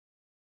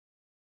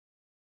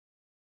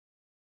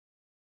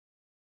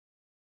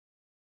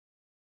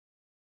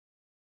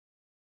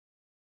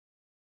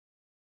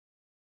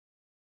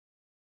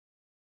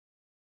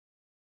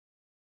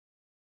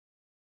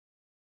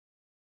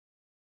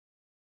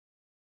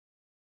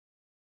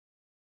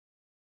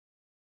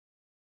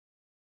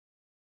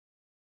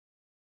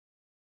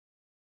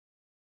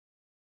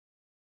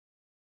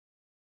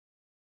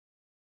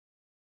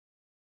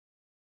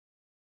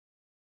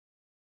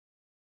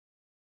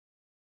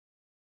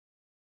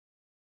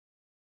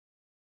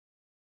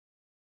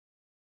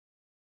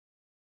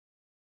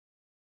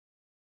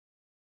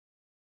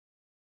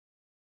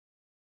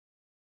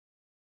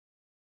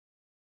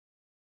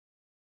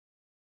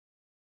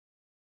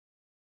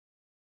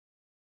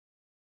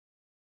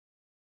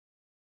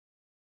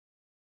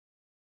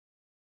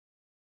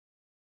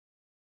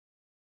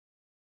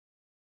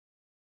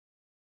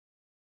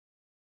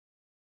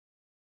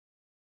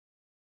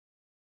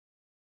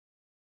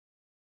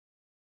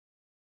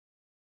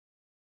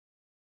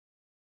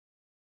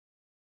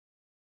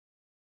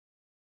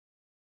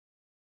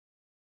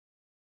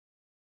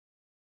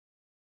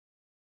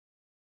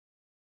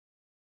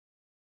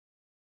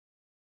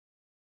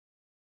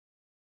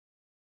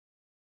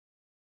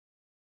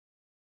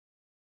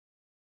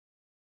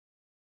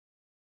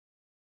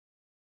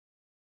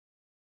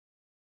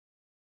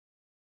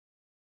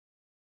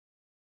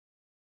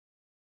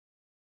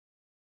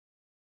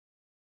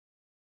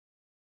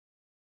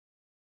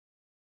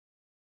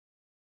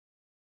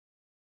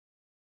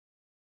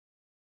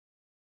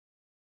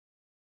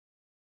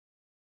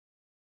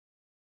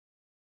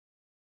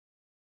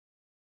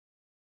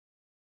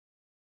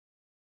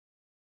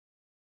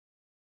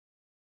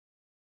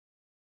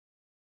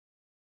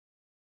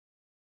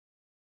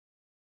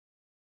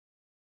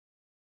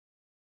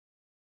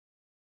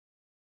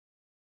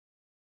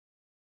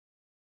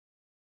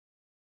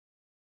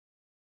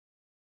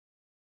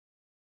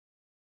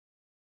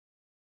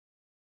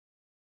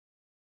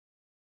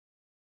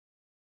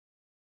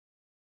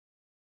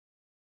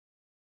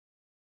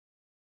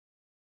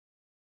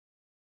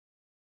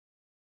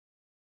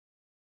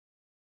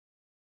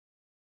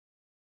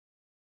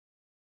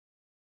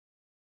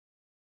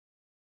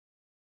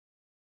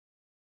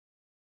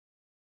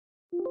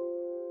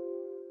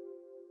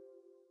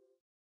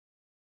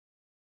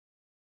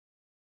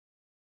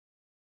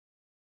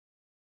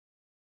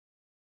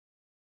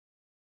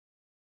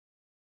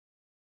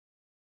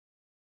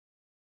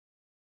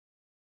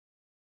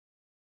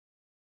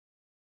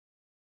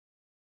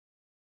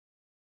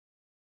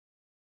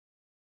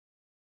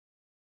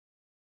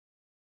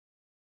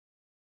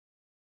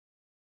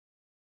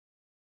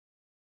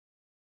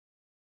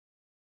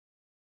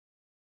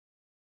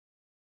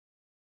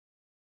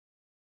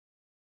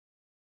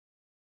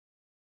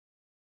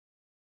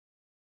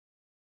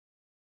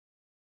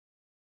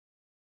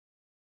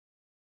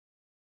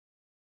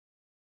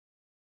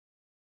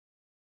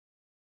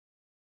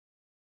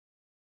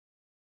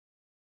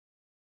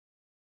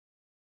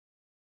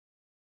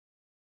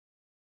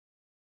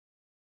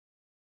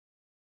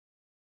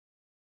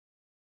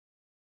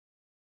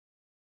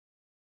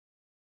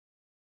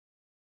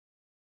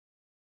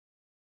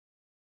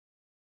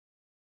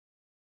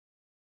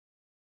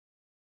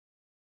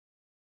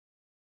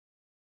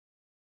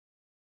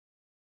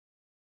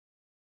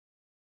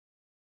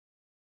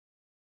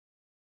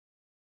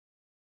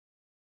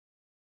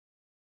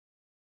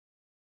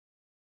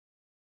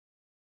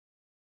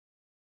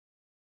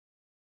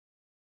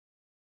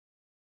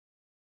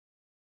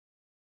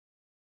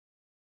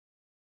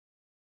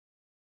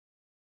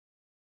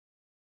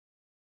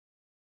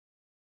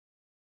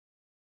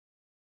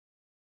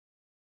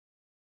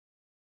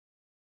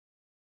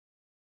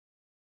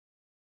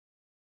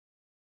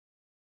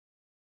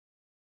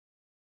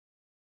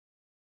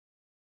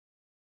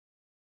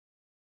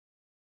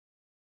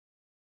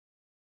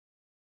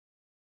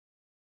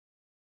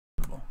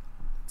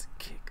Let's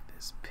kick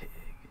this pig.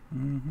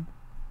 You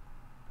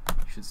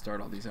should start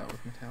all these out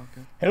with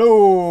Metallica.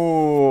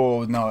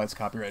 Hello! No, that's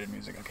copyrighted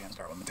music. I can't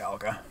start with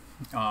Metallica.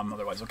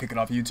 Otherwise, I'll kick it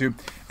off YouTube.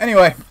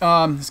 Anyway,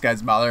 this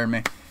guy's bothering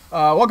me.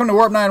 Welcome to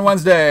Warp 9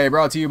 Wednesday,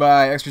 brought to you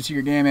by Extra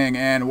Secret Gaming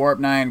and Warp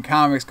 9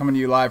 Comics, coming to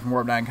you live from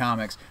Warp 9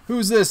 Comics.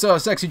 Who's this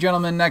sexy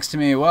gentleman next to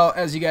me? Well,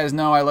 as you guys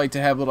know, I like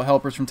to have little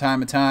helpers from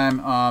time to time.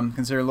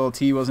 Considering Little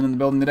T wasn't in the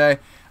building today,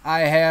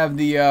 I have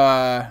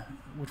the,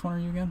 which one are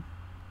you again?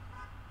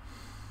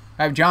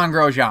 I have John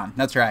Grosjean.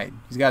 That's right.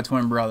 He's got a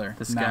twin brother.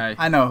 This guy.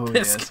 I know who he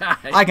is. This guy.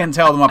 I can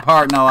tell them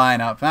apart in the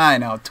lineup. I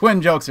know.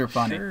 Twin jokes are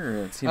funny.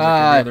 Sure. It seems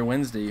like every other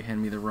Wednesday you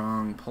hand me the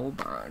wrong pull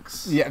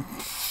box. Yeah.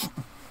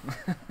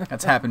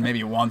 That's happened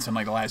maybe once in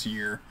like the last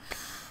year.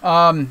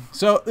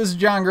 So this is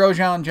John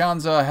Grosjean.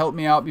 John's helped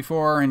me out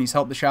before, and he's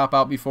helped the shop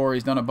out before.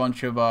 He's done a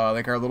bunch of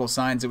like our little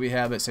signs that we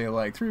have that say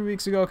like 3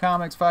 weeks ago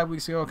comics, 5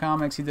 weeks ago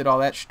comics. He did all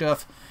that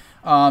stuff.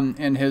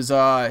 And his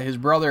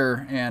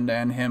brother and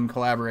him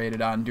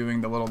collaborated on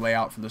doing the little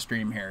layout for the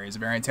stream here. He's a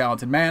very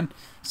talented man,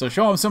 so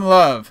show him some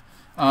love,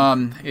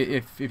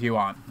 if you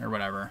want, or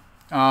whatever.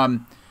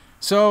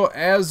 So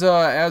as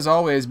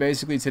always,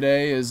 basically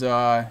today is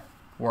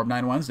Warp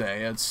 9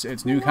 Wednesday.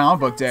 It's new comic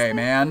book day,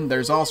 man.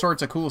 There's all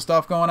sorts of cool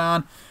stuff going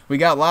on. We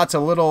got lots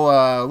of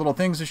little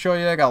things to show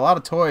you. I got a lot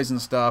of toys and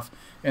stuff,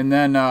 and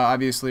then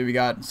obviously we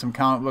got some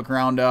comic book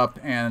roundup,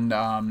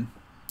 and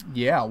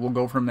yeah, we'll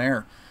go from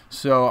there.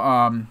 So,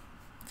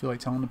 feel like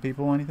telling the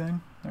people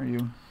anything? Are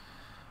you?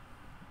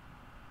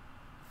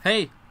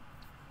 Hey,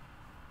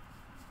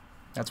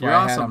 That's why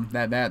I awesome.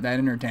 Had him. That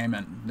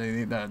entertainment,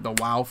 the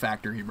wow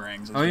factor he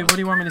brings. Oh, what do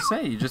you want me to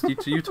say?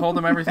 You told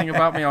them everything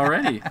about me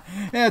already.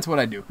 Yeah, it's what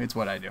I do. It's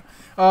what I do.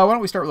 Why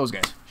don't we start with those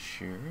guys?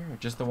 Sure.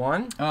 Just the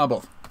one?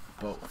 Both.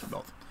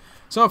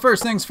 So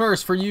first things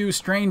first, for you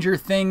Stranger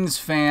Things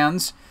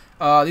fans,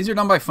 these are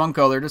done by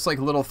Funko. They're just like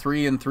little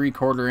 3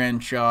 3/4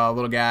 inch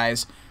little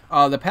guys.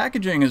 The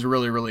packaging is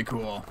really, really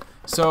cool.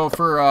 So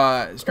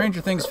for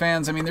Stranger Things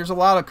fans, I mean, there's a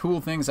lot of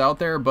cool things out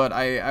there, but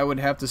I would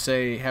have to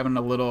say having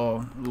a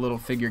little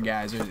figure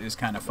guys is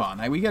kind of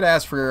fun. We get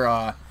asked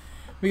for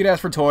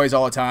toys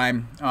all the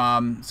time.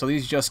 So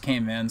these just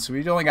came in. So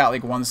we only got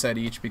like one set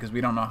each because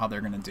we don't know how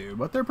they're gonna do,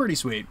 but they're pretty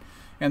sweet.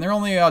 And they're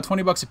only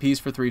 20 bucks a piece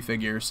for 3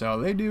 figures,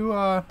 so they do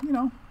you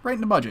know, right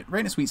in the budget,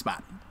 right in a sweet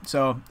spot.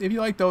 So if you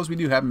like those, we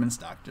do have them in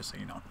stock, just so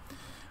you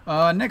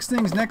know.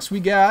 Next we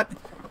got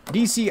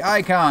DC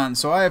Icons.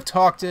 So I have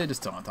talked to,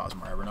 just don't toss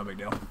them wherever, no big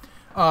deal.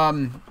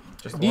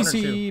 Just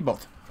DC,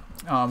 both.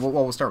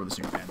 We'll start with the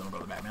Superman, then we'll go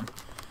to the Batman.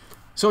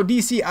 So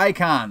DC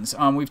Icons.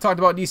 We've talked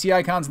about DC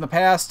Icons in the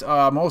past.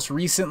 Most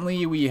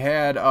recently, we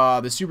had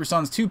the Super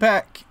Sons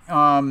 2-pack,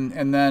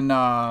 and then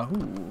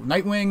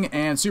Nightwing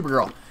and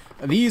Supergirl.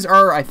 These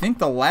are, I think,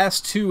 the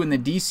last two in the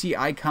DC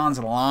Icons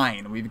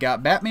line. We've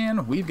got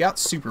Batman, we've got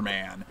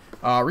Superman.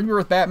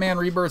 Rebirth Batman,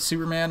 Rebirth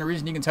Superman. The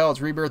reason you can tell it's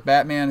Rebirth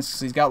Batman is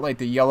because he's got like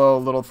the yellow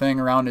little thing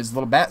around his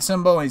little bat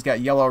symbol, and he's got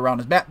yellow around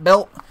his bat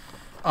belt.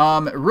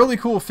 Really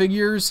cool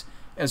figures.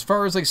 As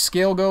far as like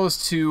scale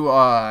goes to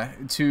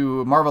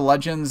Marvel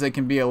Legends, they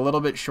can be a little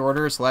bit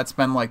shorter, so that's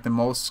been like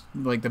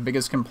the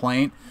biggest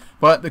complaint.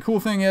 But the cool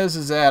thing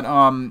is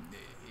that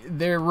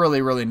they're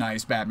really, really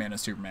nice Batman and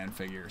Superman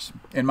figures,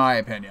 in my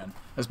opinion.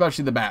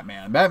 Especially the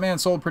Batman. Batman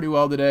sold pretty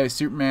well today.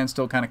 Superman's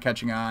still kind of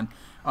catching on.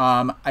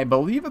 I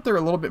believe that they're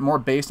a little bit more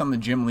based on the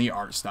Jim Lee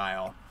art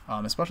style,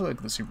 especially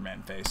like the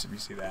Superman face, if you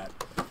see that.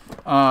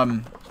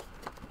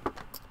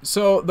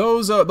 So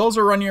those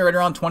are running right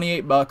around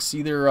 $28,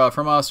 either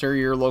from us or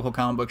your local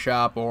comic book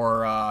shop,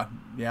 or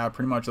yeah,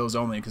 pretty much those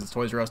only, because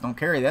Toys R Us don't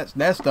carry that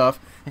stuff.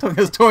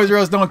 Because Toys R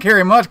Us don't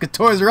carry much, because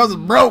Toys R Us is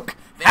broke.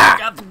 They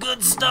got the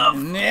good stuff.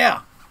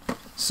 Yeah.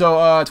 So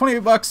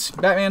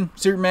 $28, Batman,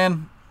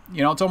 Superman.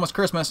 You know, it's almost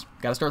Christmas.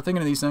 Got to start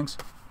thinking of these things.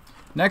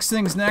 Next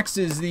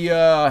is the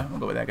we'll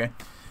go with that guy.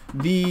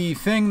 The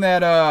thing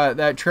that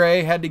that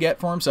Trey had to get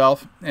for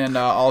himself, and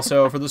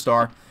also for the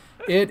store.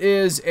 It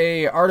is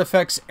a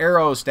Artifacts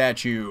Arrow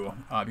statue.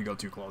 If you go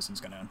too close,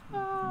 it's gonna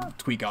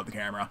tweak out the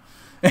camera.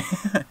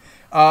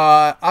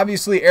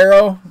 Obviously,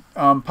 Arrow,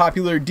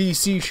 popular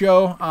DC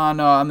show on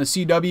the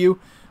CW.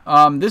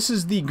 This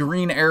is the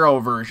Green Arrow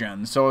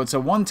version, so it's a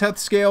 1/10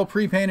 scale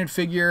pre-painted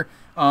figure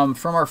from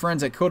our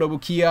friends at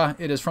Kotobukiya.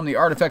 It is from the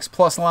Artifacts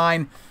Plus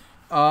line.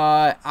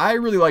 I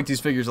really like these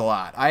figures a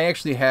lot. I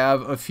actually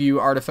have a few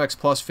Artifacts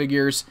Plus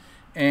figures.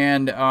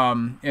 And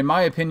in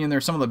my opinion,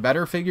 they're some of the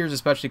better figures,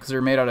 especially because they're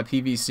made out of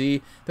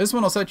PVC. This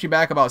one will set you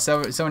back about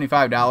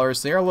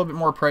 $75. They are a little bit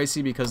more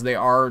pricey because they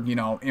are, you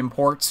know,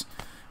 imports,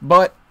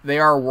 but they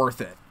are worth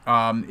it.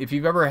 If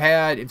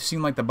you've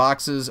seen like the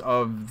boxes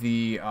of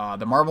the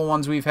Marvel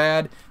ones we've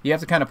had, you have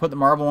to kind of put the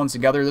Marvel ones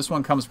together. This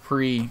one comes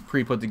pre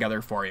put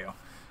together for you.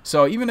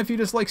 So even if you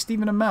just like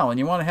Stephen Amell and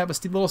you want to have a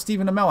little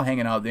Stephen Amell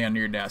hanging out at the end of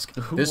your desk,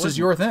 this is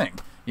your thing.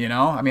 You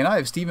know, I mean, I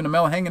have Stephen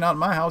Amell hanging out in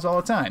my house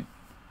all the time.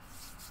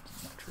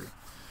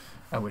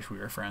 I wish we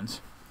were friends.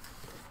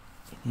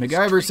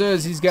 MacGyver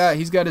says he's got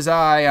his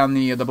eye on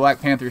the Black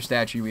Panther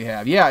statue we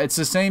have. Yeah, it's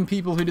the same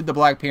people who did the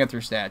Black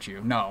Panther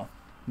statue. No,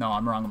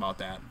 I'm wrong about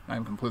that.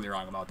 I'm completely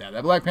wrong about that.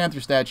 That Black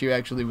Panther statue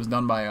actually was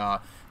done by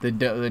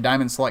the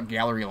Diamond Select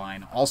Gallery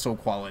line, also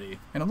quality,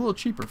 and a little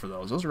cheaper for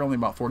those. Those are only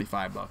about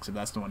 $45 if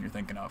that's the one you're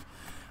thinking of.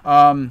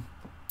 What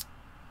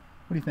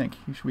do you think?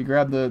 Should we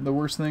grab the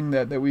worst thing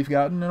that we've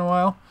gotten in a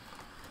while?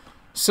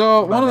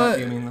 So one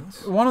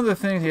of the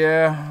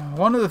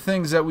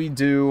things that we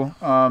do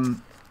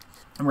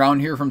around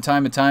here from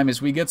time to time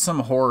is we get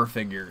some horror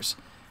figures.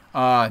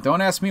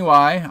 Don't ask me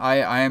why.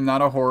 I am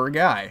not a horror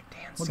guy.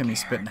 Look at me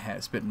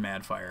spitting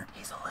mad fire.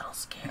 He's a little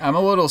scared. I'm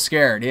a little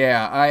scared.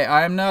 Yeah,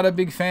 I'm not a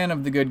big fan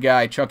of the good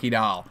guy Chucky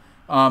doll.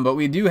 But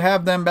we do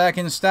have them back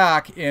in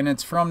stock, and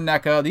it's from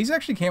NECA. These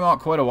actually came out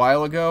quite a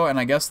while ago, and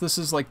I guess this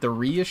is like the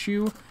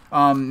reissue.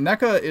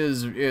 NECA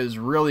is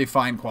really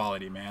fine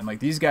quality, man. Like,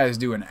 these guys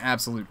do an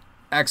absolute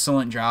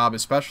excellent job,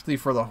 especially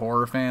for the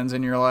horror fans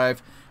in your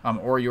life,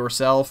 or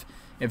yourself.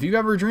 If you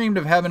ever dreamed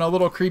of having a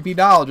little creepy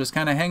doll just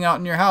kind of hang out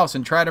in your house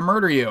and try to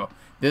murder you,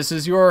 this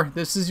is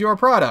your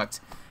product.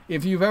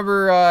 If you've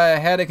ever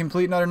had a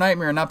complete and utter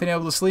nightmare and not been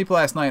able to sleep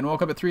last night and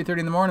woke up at 3:30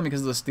 in the morning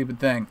because of this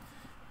stupid thing,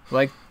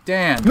 like,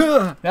 Dan.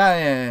 Dude,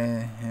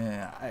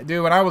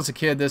 when I was a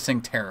kid, this thing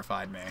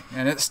terrified me.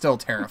 And it still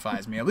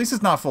terrifies me. At least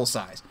it's not full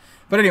size.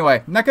 But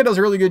anyway, NECA does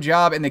a really good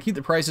job, and they keep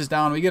the prices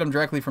down. We get them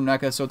directly from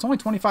NECA, so it's only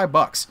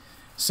 $25.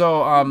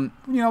 So,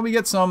 you know, we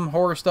get some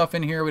horror stuff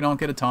in here. We don't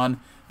get a ton.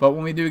 But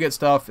when we do get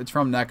stuff, it's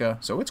from NECA,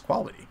 so it's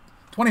quality.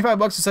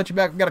 $25 to set you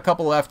back. We've got a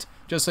couple left,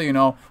 just so you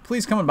know.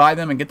 Please come and buy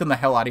them and get them the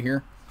hell out of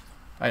here.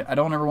 I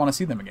don't ever want to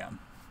see them again.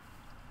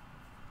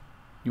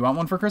 You want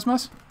one for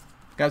Christmas?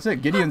 That's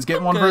it. Gideon's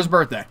getting one for his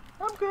birthday.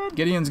 I'm good.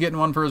 Gideon's getting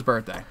one for his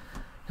birthday.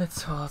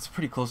 That's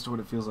pretty close to what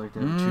it feels like to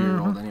have a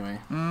 2-year-old anyway.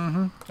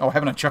 Oh,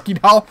 having a Chucky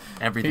doll?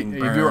 Everything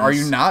burns. Are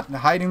you not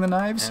hiding the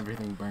knives?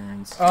 Everything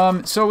burns.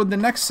 So with the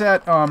next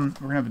set, we're going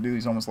to have to do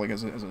these almost like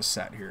as a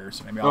set here.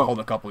 So maybe I'll hold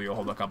a couple, you'll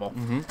hold a couple.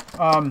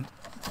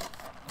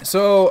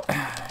 So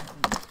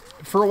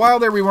for a while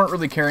there, we weren't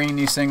really carrying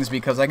these things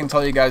because I can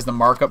tell you guys the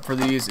markup for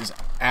these is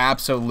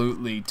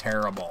absolutely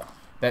terrible.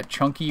 That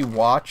chunky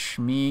watch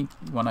me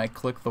when I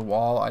click the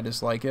wall, I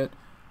dislike it.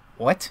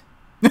 What?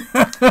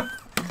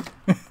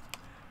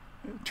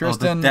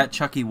 Tristan, that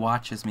Chucky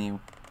watches me.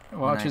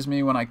 Watches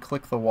me when I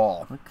click the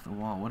wall. Click the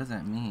wall. What does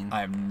that mean? I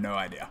have no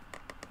idea.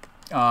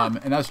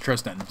 And that's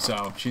Tristan.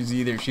 So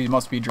she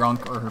must be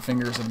drunk, or her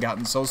fingers have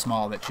gotten so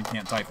small that she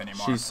can't type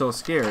anymore. She's so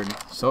scared.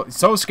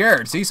 So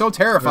scared. See, so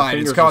terrified.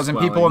 It's causing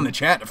people in the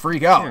chat to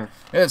freak out. Yeah.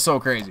 It's so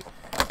crazy.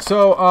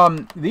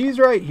 So these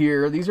right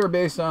here, these are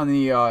based on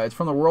the it's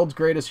from the World's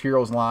Greatest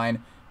Heroes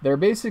line. They're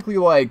basically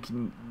like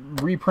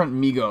reprint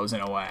Migos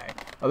in a way.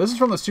 This is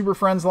from the Super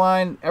Friends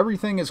line.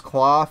 Everything is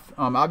cloth.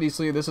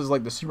 Obviously, this is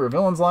like the Super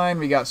Villains line.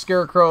 We got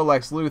Scarecrow,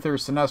 Lex Luthor,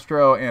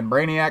 Sinestro, and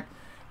Brainiac.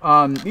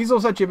 These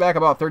will set you back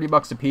about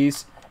 $30 a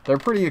piece. They're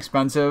pretty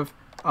expensive.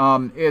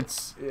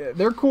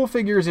 They're cool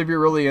figures if you're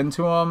really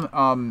into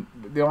them.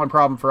 The only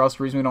problem for us,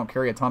 the reason we don't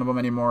carry a ton of them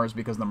anymore, is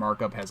because the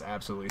markup has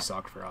absolutely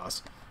sucked for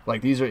us.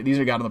 Like, these are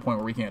gotten to the point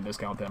where we can't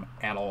discount them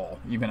at all,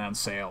 even on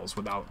sales.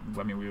 We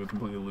would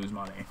completely lose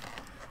money.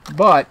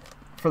 But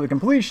for the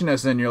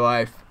completionists in your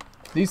life,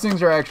 these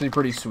things are actually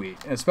pretty sweet,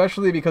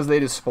 especially because they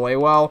display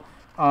well.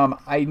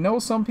 I know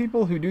some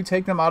people who do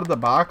take them out of the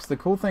box. The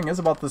cool thing is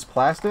about this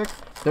plastic,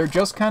 they're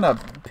just kind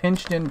of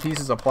pinched in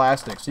pieces of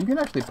plastic. So you can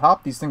actually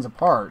pop these things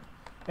apart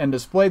and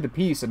display the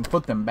piece and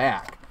put them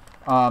back.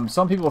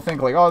 Some people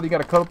think like, oh, you got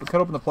to cut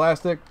open the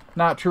plastic.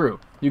 Not true.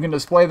 You can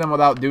display them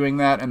without doing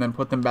that and then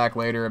put them back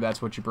later if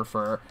that's what you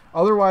prefer.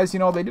 Otherwise, you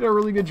know, they did a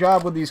really good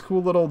job with these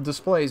cool little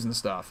displays and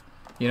stuff.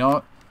 You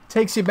know,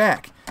 takes you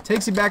back.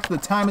 Takes you back to the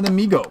time of the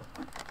Mego.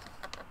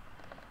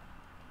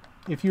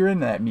 If you're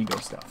into that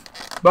Mego stuff.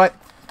 But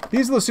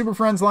these are the Super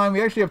Friends line.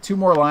 We actually have 2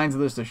 more lines of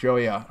this to show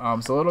you.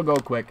 So it'll go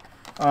quick.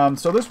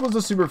 So this was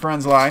the Super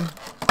Friends line.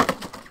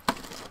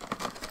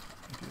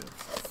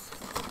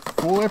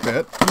 Flip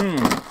it.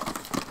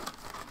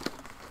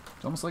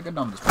 It's almost like a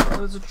dumb display.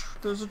 There's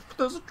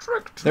a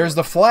trick to There's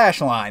the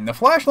Flash line. The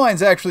Flash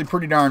line's actually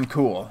pretty darn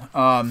cool.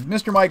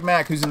 Mr. Mike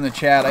Mack, who's in the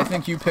chat, I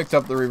think you picked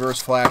up the Reverse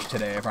Flash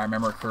today, if I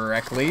remember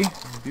correctly.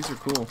 These are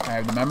cool. I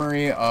have the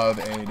memory of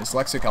a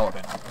dyslexic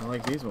elephant. I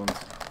like these ones.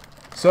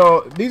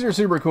 So these are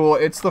super cool.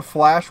 It's the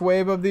Flash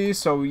wave of these.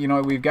 So, you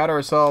know, we've got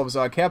ourselves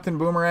Captain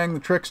Boomerang, the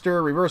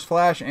Trickster, Reverse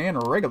Flash,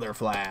 and Regular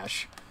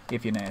Flash,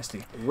 if you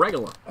nasty.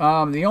 Regular.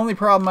 The only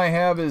problem I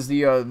have is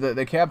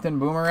the Captain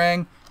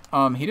Boomerang.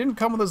 He didn't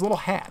come with his little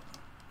hat,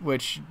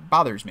 which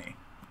bothers me.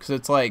 Because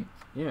it's like,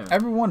 yeah.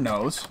 Everyone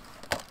knows.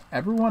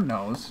 Everyone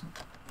knows.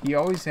 He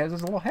always has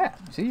his little hat.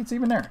 See, it's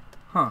even there.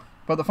 Huh.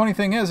 But the funny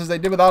thing is they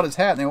did without his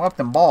hat, and they left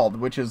him bald,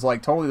 which is,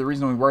 like, totally the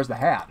reason he wears the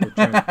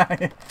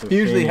hat. He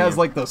usually has,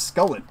 like, the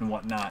skullet and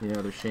whatnot.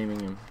 Yeah, they're shaming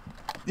him.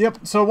 Yep,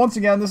 so once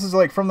again, this is,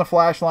 like, from the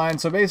Flash line.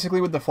 So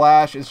basically with the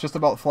Flash, it's just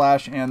about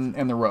Flash and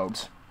the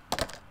Rogues.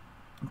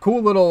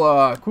 Cool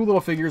little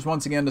figures,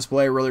 once again,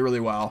 display really, really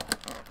well.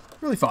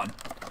 Really fun.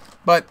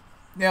 But,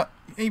 yeah,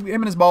 him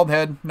and his bald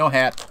head, no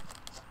hat.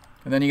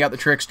 And then you got the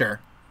Trickster,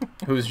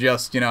 who's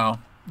just, you know,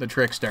 the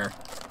Trickster.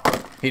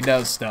 He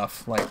does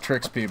stuff, like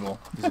tricks people.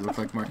 Does he look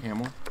like Mark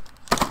Hamill?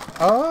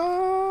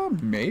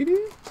 Maybe.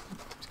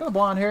 He's got a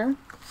blonde hair.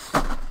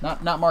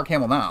 Not Mark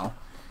Hamill now.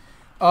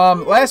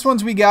 Last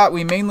ones we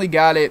mainly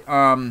got it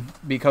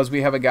because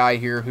we have a guy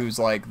here who's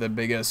like the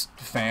biggest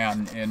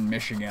fan in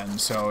Michigan.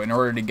 So in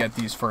order to get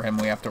these for him,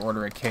 we have to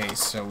order a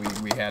case. So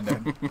we had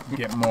to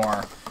get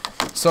more.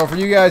 So for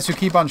you guys who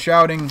keep on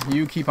shouting,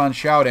 you keep on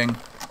shouting.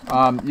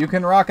 You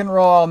can rock and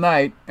roll all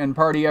night and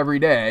party every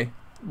day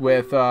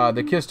with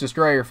the Kiss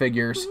Destroyer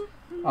figures.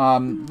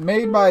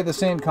 Made by the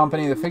same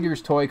company, the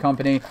Figures Toy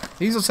Company.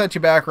 These will set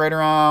you back right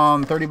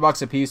around 30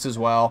 bucks a piece as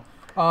well.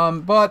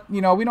 But,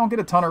 you know, we don't get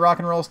a ton of rock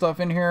and roll stuff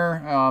in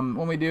here.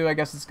 When we do, I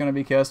guess it's going to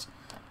be Kiss.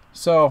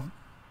 So,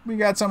 we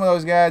got some of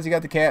those guys. You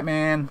got the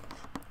Catman.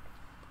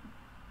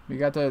 We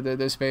got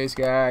the Space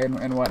Guy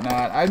and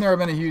whatnot. I've never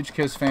been a huge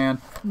Kiss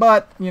fan.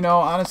 But, you know,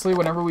 honestly,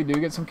 whenever we do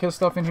get some Kiss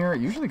stuff in here,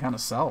 it usually kind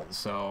of sells.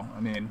 So, I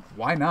mean,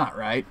 why not,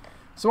 right?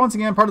 So, once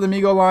again, part of the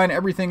Mego line.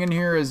 Everything in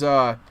here is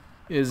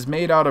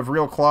made out of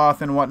real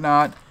cloth and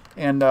whatnot.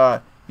 And,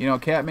 you know,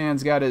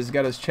 Catman's got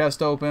his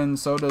chest open.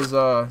 So does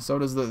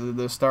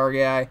the Star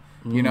Guy.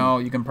 You know,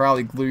 you can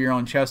probably glue your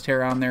own chest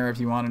hair on there if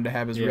you wanted to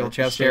have his real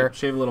chest hair.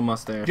 Shave a little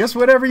mustache. Just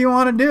whatever you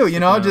want to do. You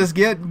know, just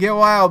get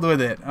wild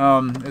with it.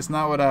 It's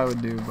not what I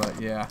would do,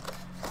 but yeah,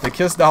 the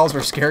Kiss dolls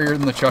are scarier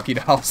than the Chucky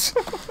dolls.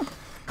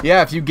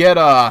 Yeah, if you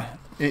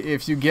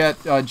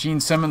get Gene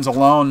Simmons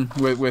alone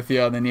with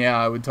you, then yeah,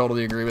 I would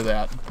totally agree with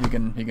that. He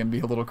can be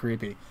a little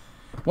creepy.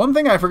 One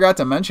thing I forgot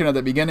to mention at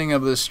the beginning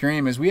of this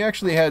stream is we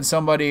actually had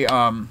somebody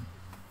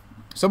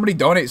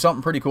donate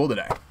something pretty cool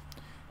today,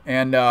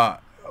 and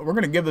we're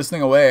gonna give this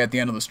thing away at the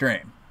end of the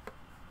stream.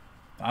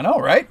 I know,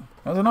 right?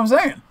 That's what I'm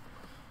saying.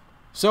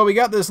 So we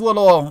got this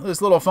little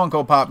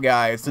Funko Pop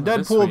guy. It's the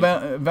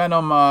Deadpool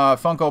Venom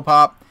Funko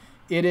Pop.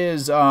 It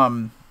is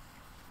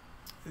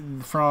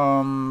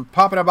from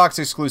Pop in a Box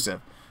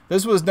exclusive.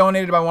 This was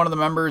donated by one of the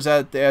members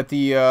at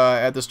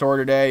the store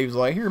today. He was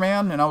like, "Here,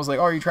 man," and I was like,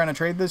 "Oh, are you trying to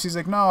trade this?" He's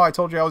like, "No, I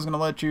told you I was gonna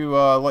let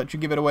you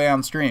give it away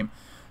on stream."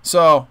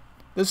 So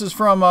this is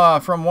from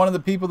one of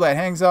the people that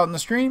hangs out in the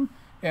stream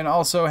and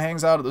also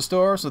hangs out at the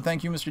store. So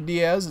thank you, Mr.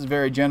 Diaz. It's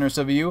very generous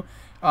of you.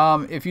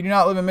 If you do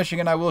not live in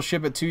Michigan, I will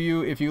ship it to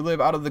you. If you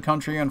live out of the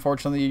country,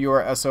 unfortunately, you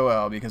are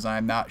SOL because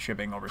I'm not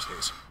shipping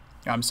overseas.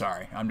 I'm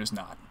sorry. I'm just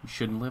not. You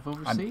shouldn't live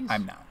overseas?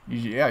 I'm not.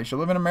 Yeah, you should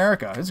live in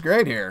America. It's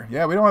great here.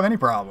 Yeah, we don't have any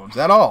problems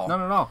at all. None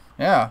at all.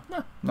 Yeah.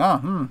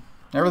 No.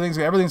 Everything's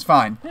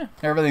fine. Yeah.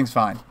 Everything's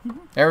fine.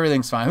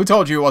 Everything's fine. Who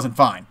told you it wasn't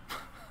fine?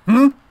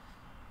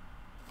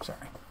 Sorry.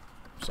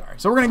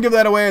 So we're going to give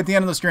that away at the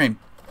end of the stream.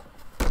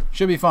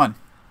 Should be fun.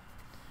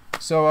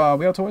 So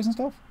we have toys and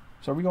stuff?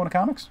 So are we going to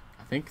comics?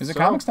 I think Is it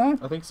comics time?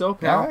 I think so,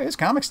 pal. All right, it's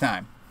comics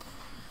time.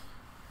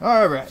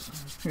 All right.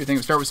 You think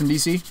we start with some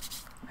DC?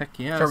 Heck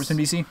yes. Start with some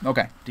DC?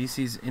 Okay.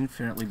 DC's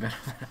infinitely better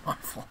than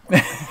Marvel.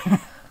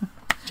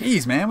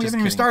 Jeez, man. We Just haven't even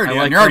kidding. started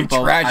yet. Like You're already them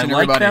both. trashing everybody.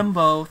 I like them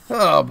both.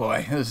 Oh,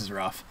 boy. This is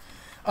rough.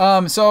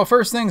 So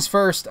first things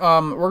first,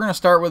 we're going to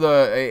start with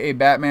a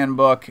Batman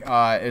book.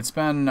 It's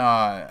been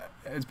kind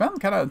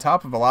of on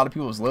top of a lot of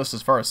people's lists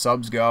as far as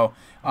subs go.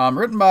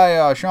 Written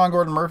by Sean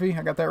Gordon Murphy.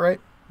 I got that right?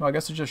 Well, I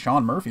guess it's just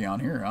Sean Murphy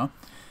on here, huh?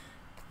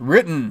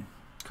 Written.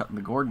 Cutting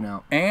the Gordon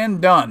out. And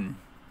done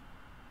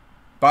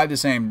by the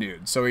same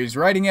dude. So he's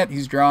writing it,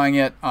 he's drawing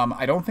it.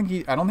 I don't think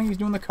he's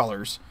doing the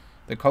colors.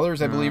 The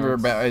colors, I believe,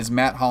 is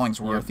Matt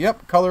Hollingsworth.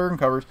 Yep, color and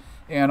covers.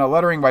 And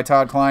lettering by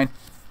Todd Klein.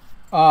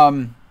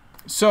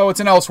 So it's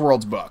an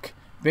Elseworlds book.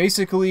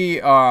 Basically,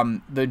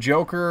 the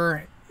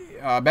Joker,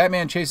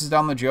 Batman chases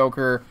down the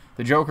Joker.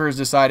 The Joker has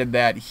decided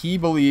that he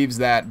believes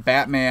that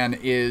Batman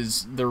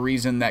is the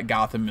reason that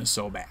Gotham is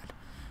so bad.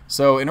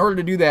 So in order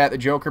to do that, the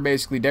Joker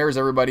basically dares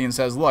everybody and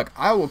says, look,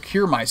 I will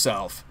cure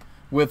myself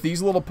with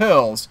these little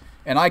pills,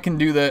 and I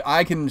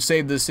can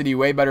save the city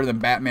way better than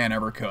Batman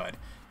ever could.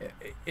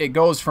 It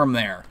goes from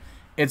there.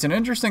 It's an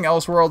interesting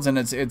Elseworlds, and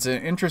it's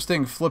an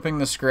interesting flipping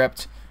the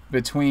script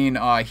between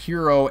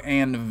hero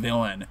and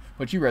villain.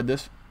 But you read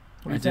this.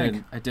 What do you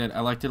think? I did. I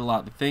liked it a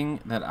lot. The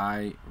thing that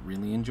I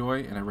really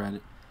enjoy, and I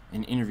read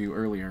an interview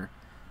earlier,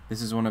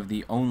 this is one of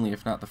the only,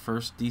 if not the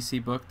first,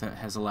 DC book that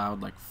has allowed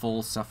like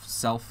full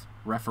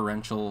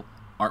self-referential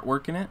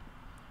artwork in it.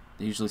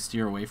 They usually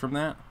steer away from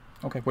that.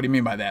 Okay, what do you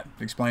mean by that?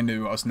 Explain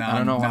to us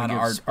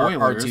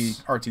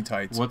artsy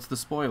tights. What's the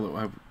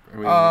spoiler?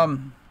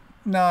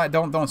 No,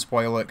 don't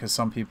spoil it, because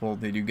some people,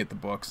 they do get the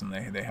books and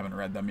they haven't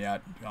read them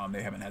yet.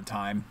 They haven't had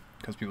time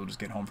because people just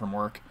get home from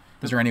work.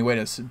 Is there any way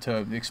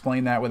to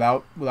explain that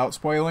without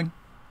spoiling?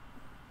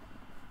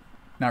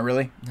 Not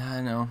really?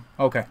 No.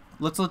 Okay.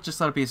 Let's just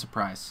let it be a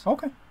surprise.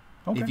 Okay.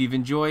 If you've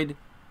enjoyed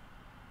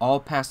all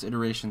past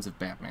iterations of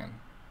Batman,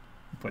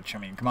 which, I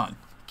mean, come on.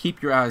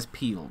 Keep your eyes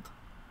peeled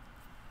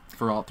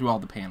through all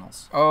the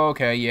panels.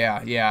 Okay,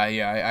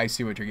 yeah. I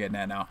see what you're getting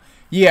at now.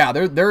 Yeah,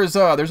 there's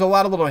a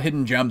lot of little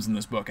hidden gems in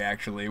this book,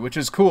 actually, which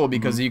is cool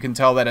because you can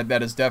tell that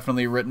that is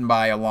definitely written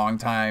by a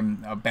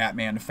longtime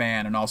Batman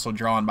fan and also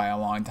drawn by a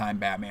longtime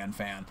Batman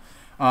fan,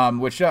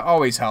 which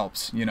always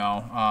helps, you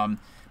know.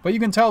 But you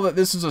can tell that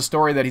this is a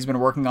story that he's been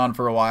working on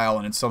for a while,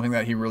 and it's something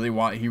that he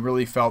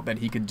really felt that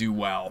he could do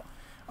well,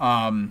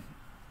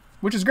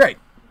 which is great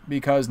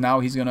because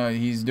now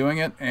he's doing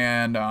it,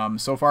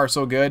 and so far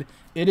so good.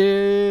 It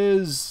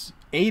is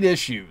 8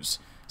 issues.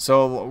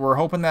 So we're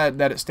hoping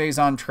that it stays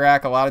on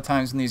track. A lot of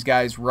times when these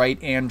guys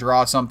write and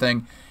draw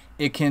something,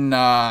 it can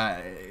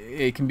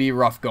be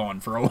rough going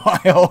for a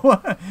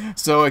while.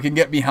 So it can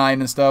get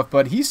behind and stuff.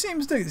 But he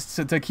seems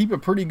to keep a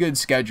pretty good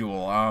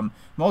schedule.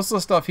 Most of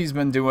the stuff he's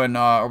been doing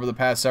over the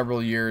past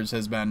several years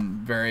has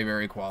been very,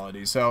 very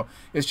quality. So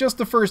it's just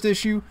the first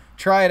issue.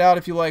 Try it out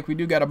if you like. We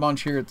do got a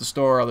bunch here at the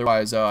store.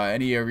 Otherwise,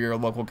 any of your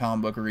local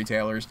comic book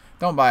retailers,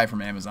 don't buy it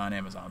from Amazon.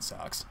 Amazon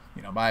sucks.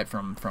 You know, buy it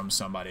from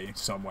somebody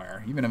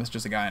somewhere. Even if it's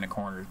just a guy in a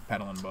corner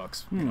peddling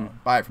books. You know,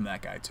 buy it from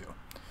that guy too.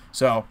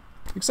 So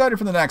excited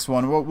for the next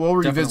one. We'll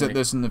revisit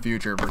this in the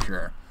future for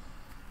sure.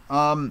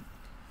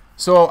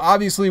 So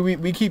obviously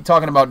we keep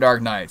talking about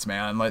Dark Knights,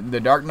 man. Like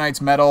the Dark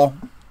Knights metal.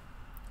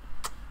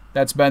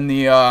 That's been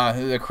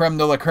the creme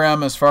de la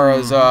creme as far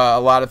as a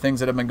lot of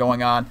things that have been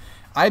going on.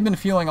 I've been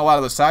feeling a lot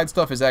of the side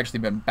stuff has actually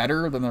been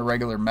better than the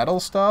regular metal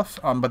stuff,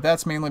 but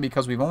that's mainly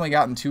because we've only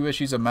gotten 2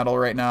 issues of metal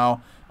right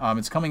now.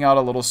 It's coming out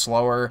a little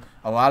slower.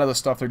 A lot of the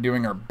stuff they're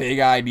doing are big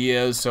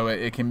ideas, so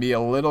it can be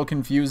a little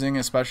confusing,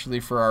 especially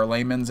for our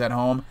laymen's at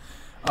home.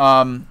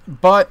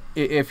 But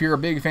if you're a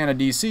big fan of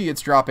DC,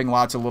 it's dropping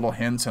lots of little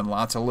hints and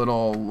lots of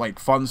little like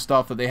fun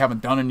stuff that they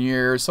haven't done in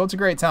years, so it's a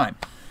great time.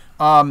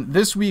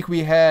 This week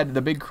we had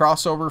the big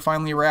crossover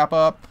finally wrap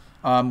up,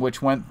 which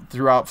went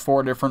throughout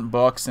 4 different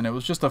books, and it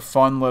was just a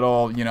fun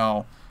little, you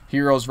know,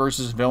 heroes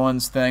versus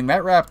villains thing.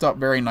 That wrapped up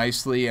very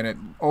nicely, and it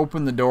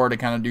opened the door to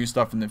kind of do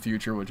stuff in the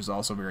future, which is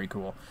also very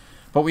cool.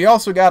 But we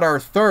also got our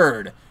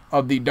 3rd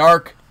of the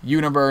Dark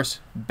Universe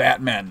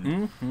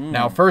Batmen.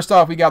 Now, first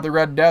off, we got the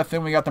Red Death,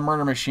 then we got the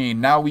Murder Machine.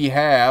 Now we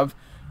have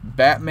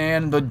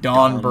Batman the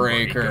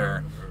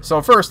Dawnbreaker.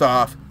 So first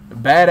off,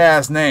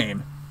 badass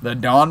name. The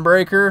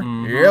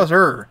Dawnbreaker? Yes,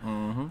 sir.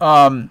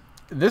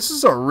 This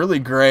is a really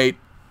great,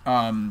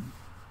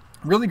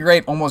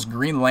 almost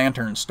Green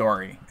Lantern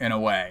story in a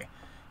way.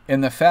 In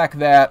the fact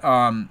that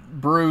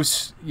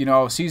Bruce, you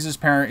know, sees his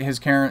parents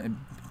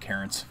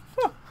killed.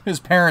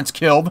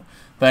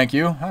 Thank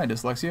you. Hi,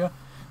 dyslexia.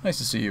 Nice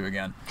to see you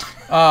again.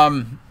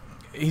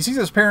 He sees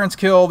his parents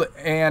killed,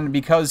 and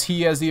because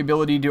he has the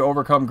ability to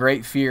overcome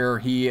great fear,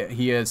 he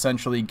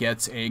essentially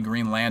gets a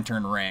Green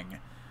Lantern ring.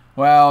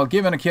 Well,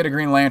 giving a kid a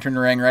Green Lantern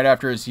ring right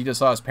after he just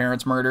saw his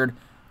parents murdered,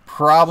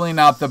 probably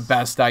not the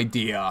best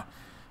idea.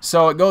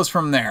 So it goes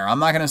from there. I'm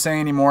not going to say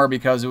any more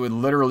because it would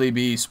literally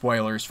be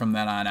spoilers from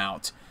then on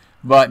out.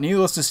 But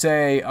needless to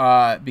say,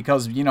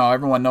 because, you know,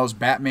 everyone knows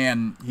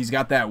Batman, he's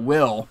got that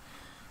will,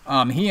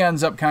 he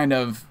ends up kind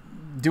of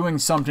doing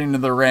something to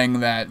the ring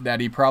that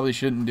he probably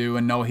shouldn't do,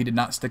 and no, he did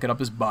not stick it up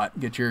his butt.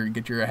 Get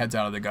your heads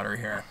out of the gutter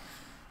here.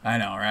 I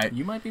know, right?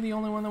 You might be the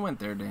only one that went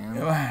there,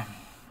 Dan.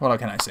 What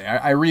can I say?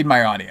 I read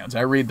my audience.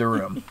 I read the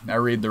room. I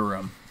read the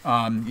room.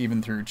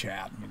 Even through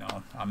chat, you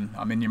know.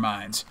 I'm in your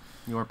minds.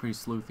 You are pretty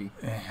sleuthy.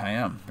 I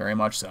am, very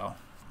much so.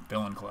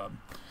 Villain Club.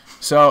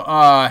 So,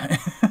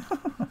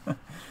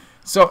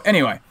 so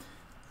anyway,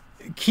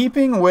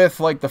 keeping with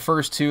like the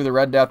first 2, the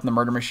Red Death and the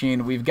Murder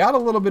Machine, we've got a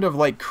little bit of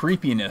like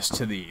creepiness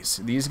to these.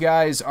 These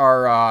guys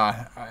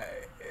are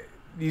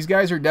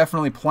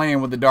definitely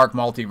playing with the dark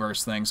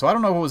multiverse thing. So I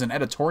don't know if it was an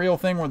editorial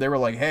thing where they were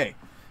like, "Hey,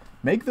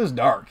 make this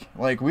dark.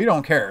 Like, we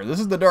don't care.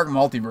 This is the dark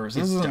multiverse.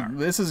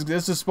 This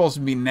is supposed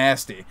to be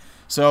nasty."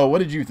 So what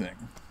did you think?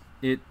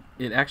 It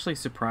it actually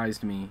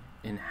surprised me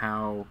in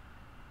how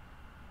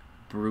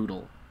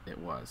brutal it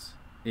was.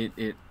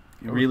 It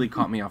really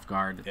caught me off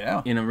guard.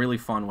 Yeah. In a really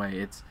fun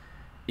way.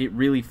 It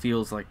really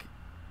feels like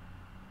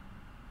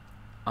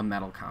a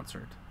metal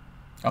concert.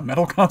 A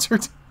metal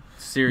concert?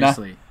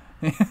 Seriously.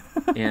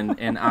 and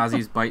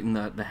Ozzy's biting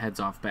the heads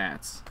off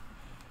bats.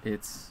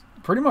 It's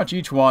pretty much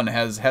each one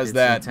has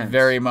that intense.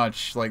 Very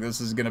much like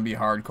this is gonna be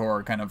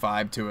hardcore kind of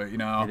vibe to it, you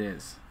know. It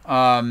is.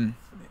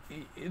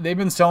 They've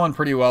been selling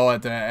pretty well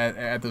at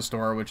the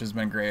store, which has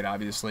been great,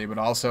 obviously, but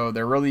also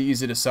they're really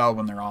easy to sell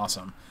when they're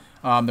awesome.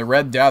 The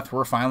Red Death,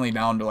 we're finally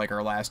down to like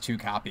our last 2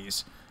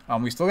 copies.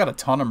 We still got a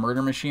ton of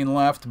Murder Machine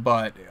left,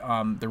 but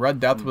the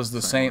Red Death was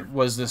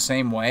the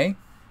same way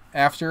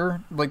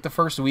after like the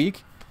first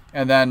week,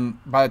 and then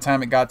by the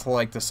time it got to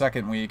like the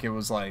second week, it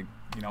was like,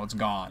 you know, it's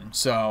gone.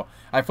 So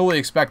I fully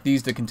expect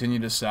these to continue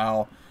to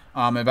sell.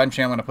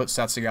 Eventually I'm going to put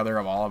sets together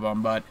of all of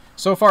them, but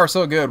so far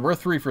so good. We're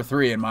 3 for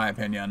 3 in my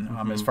opinion,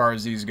 as far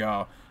as these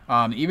go.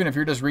 Even if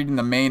you're just reading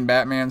the main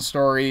Batman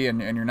story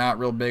and you're not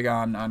real big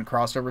on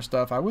crossover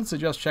stuff, I would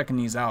suggest checking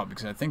these out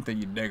because I think that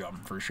you dig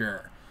them for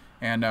sure.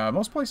 And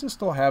most places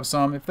still have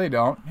some. If they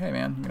don't, hey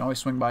man, you can always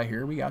swing by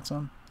here. We got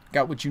some.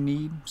 Got what you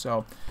need.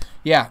 So,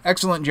 yeah,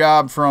 excellent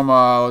job from,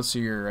 let's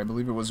see here, I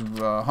believe it was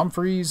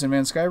Humphreys and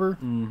Van Sciver.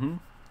 Mm-hmm.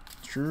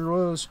 Sure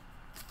was.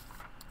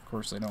 Of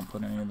course, they don't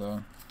put any of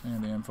the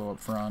info up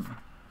front.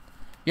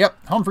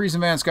 Yep, Humphreys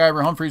and Van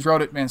Sciver. Humphreys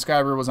wrote it. Van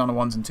Sciver was on the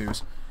 1s and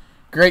 2s.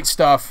 Great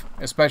stuff,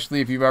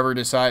 especially if you've ever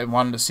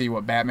wanted to see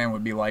what Batman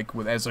would be like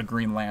as a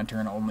Green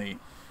Lantern, only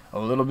a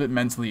little bit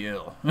mentally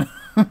ill.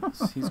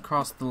 He's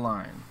crossed the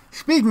line.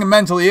 Speaking of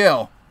mentally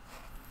ill,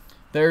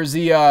 there's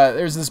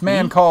this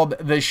man called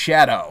the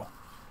Shadow.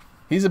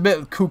 He's a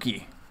bit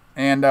kooky,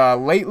 and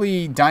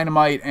lately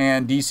Dynamite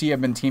and DC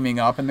have been teaming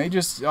up, and they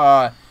just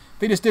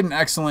did an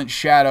excellent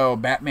Shadow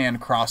Batman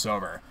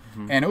crossover,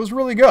 and it was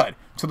really good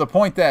to the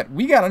point that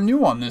we got a new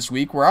one this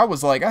week where I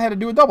was like, I had to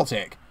do a double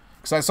take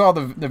because I saw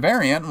the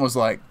variant and was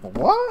like,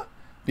 what?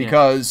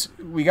 Because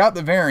we got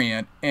the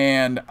variant,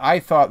 and I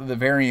thought that the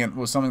variant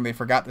was something they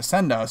forgot to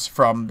send us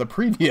from the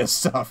previous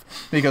stuff,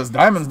 because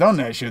Diamond's done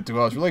that shit to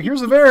us. We're like,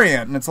 here's a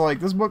variant, and it's like,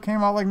 this book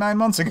came out like 9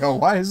 months ago.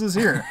 Why is this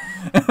here?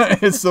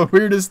 It's the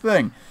weirdest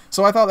thing.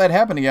 So I thought that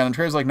happened again, and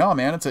Trey's like, no,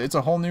 man, it's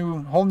a whole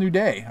new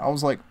day. I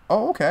was like,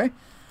 oh, okay.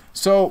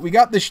 So we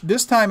got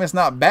this time it's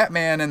not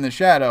Batman and the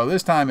Shadow.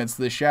 This time it's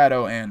the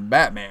Shadow and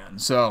Batman.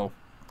 So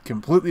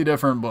completely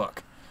different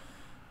book.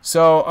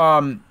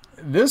 So,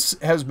 this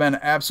has been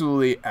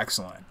absolutely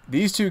excellent.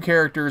 These 2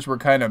 characters were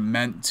kind of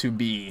meant to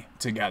be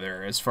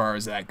together as far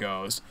as that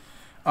goes.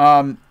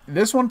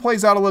 This one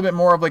plays out a little bit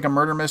more of like a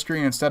murder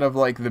mystery instead of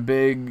like the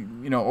big,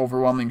 you know,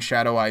 overwhelming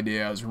Shadow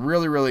ideas.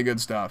 Really, really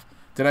good stuff.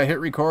 Did I hit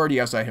record?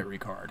 Yes, I hit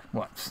record.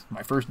 What,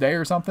 my first day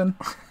or something?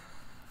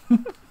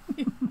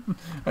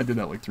 I did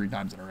that like 3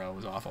 times in a row. It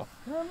was awful.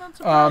 I'm not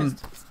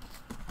surprised.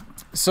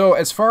 So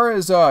as far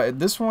as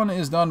this one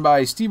is done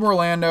by Steve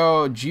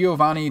Orlando,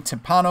 Giovanni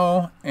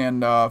Timpano,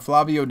 and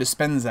Flavio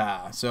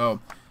Dispenza. So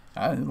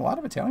a lot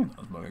of Italian in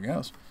this book, I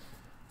guess.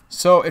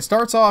 So it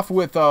starts off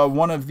with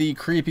one of the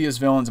creepiest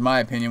villains, in my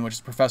opinion, which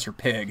is Professor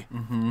Pig.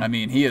 I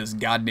mean, he is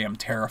goddamn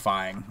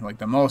terrifying, like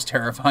the most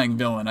terrifying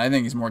villain. I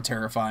think he's more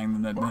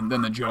terrifying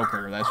than the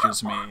Joker. That's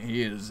just me.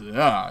 He is,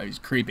 he's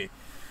creepy.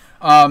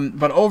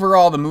 But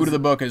overall, the mood of the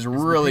book is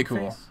really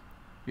cool. Face?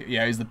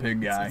 Yeah, he's the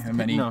pig guy.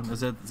 No,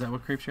 is that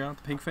what creeps you out?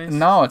 The pig face?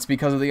 No, it's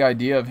because of the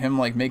idea of him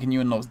like making you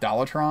in those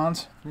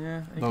Dollatrons.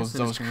 Yeah,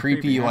 those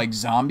creepy like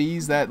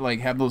zombies that like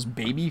have those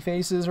baby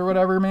faces or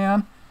whatever,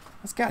 man.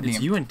 That's goddamn.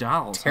 It's you and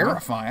dolls.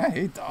 Terrifying. Huh? I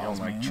hate dolls.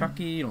 You don't like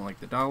Chucky. You don't like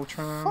the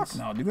Dollatrons. Fuck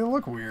no, dude. They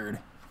look weird.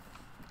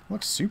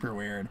 Look super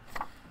weird.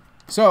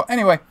 So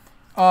anyway,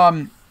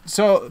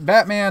 so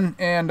Batman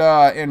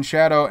and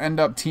Shadow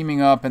end up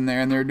teaming up, and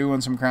they're doing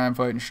some crime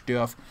fighting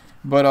stuff,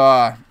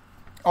 but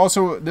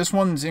also, this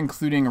one's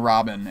including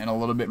Robin and a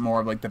little bit more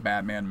of like the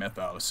Batman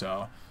mythos.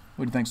 So,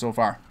 what do you think so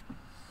far?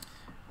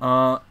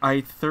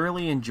 I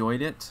thoroughly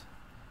enjoyed it.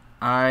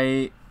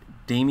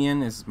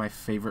 Damian is my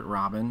favorite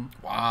Robin.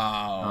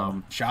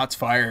 Wow. Shots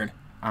fired.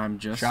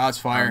 Shots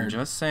fired. I'm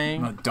just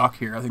saying. I'm gonna duck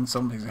here. I think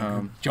somebody's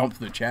gonna jump to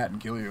the chat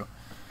and kill you.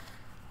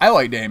 I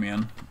like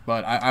Damian,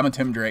 but I'm a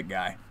Tim Drake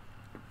guy.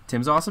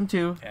 Tim's awesome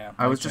too. Yeah,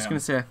 I was just gonna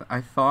say I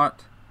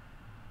thought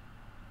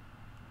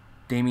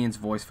Damian's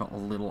voice felt a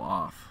little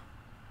off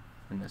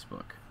in this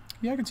book.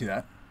 Yeah, I can see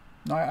that.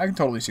 No, I can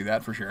totally see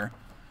that for sure.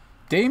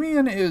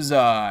 Damian is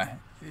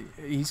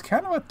he's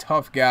kind of a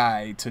tough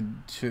guy to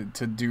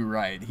do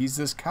right. He's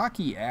this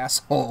cocky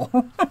asshole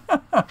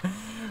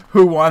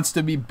who wants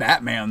to be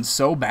Batman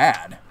so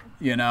bad,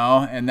 you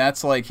know, and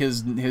that's like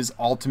his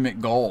ultimate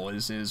goal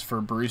is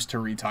for Bruce to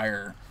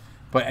retire.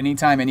 But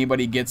anytime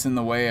anybody gets in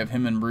the way of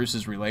him and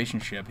Bruce's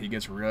relationship, he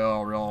gets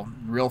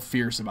real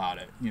fierce about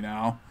it, you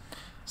know.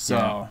 So.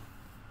 Yeah.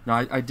 No,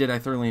 I did. I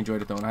thoroughly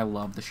enjoyed it, though, and I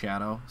love The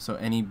Shadow. So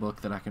any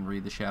book that I can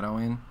read The Shadow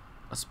in,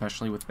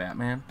 especially with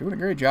Batman. Doing a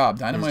great job.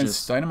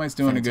 Dynamite's doing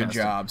fantastic. A good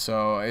job.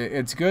 So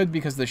it's good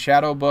because the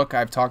Shadow book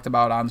I've talked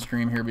about on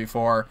stream here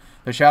before.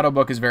 The Shadow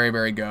book is very,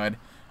 very good.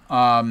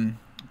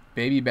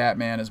 Baby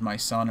Batman is my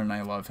son, and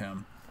I love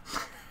him.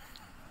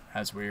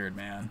 That's weird,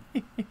 man.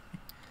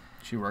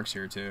 She works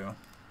here, too.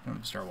 I'm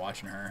going to start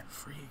watching her.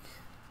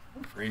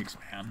 Freaks,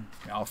 man.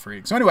 Y'all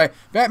freaks. So anyway,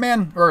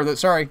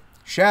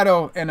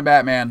 Shadow and the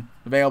Batman,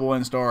 available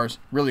in stores.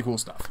 Really cool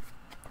stuff.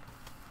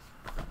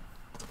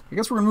 I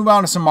guess we're going to move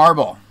on to some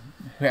Marvel.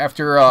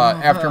 After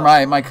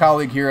my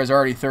colleague here has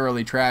already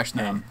thoroughly trashed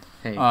them.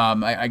 Hey.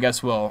 I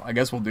guess we'll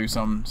do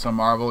some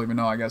Marvel, even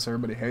though I guess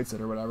everybody hates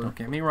it or whatever. Don't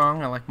get me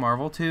wrong, I like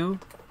Marvel too.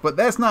 But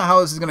that's not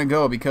how this is going to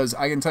go, because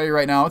I can tell you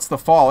right now, it's the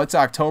fall, it's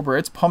October,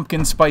 it's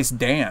Pumpkin Spice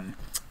Dan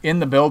in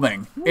the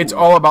building. Ooh. It's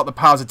all about the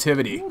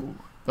positivity. Ooh.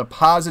 The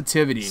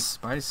positivity.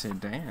 Spicy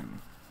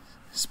Dan.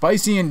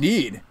 Spicy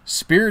indeed.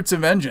 Spirits of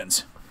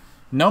Vengeance.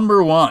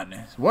 Number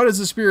 1. What is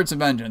the Spirits of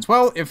Vengeance?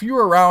 Well, if you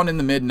were around in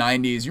the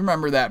mid-90s, you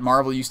remember that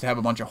Marvel used to have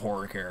a bunch of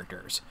horror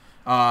characters.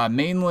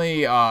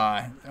 Mainly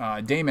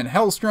Damon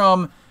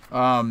Hellstrom,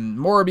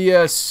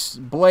 Morbius,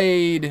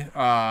 Blade,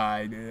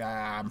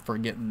 I'm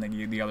forgetting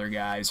the other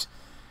guys.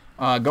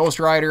 Ghost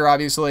Rider,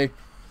 obviously.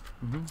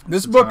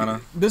 Mm-hmm.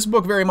 This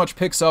book very much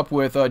picks up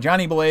with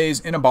Johnny Blaze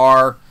in a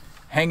bar,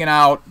 hanging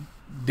out,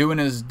 doing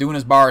his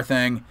bar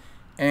thing,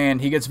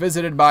 and he gets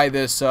visited by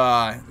this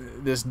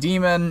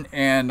demon,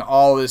 and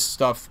all this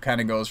stuff kind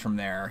of goes from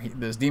there.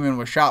 This demon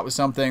was shot with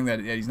something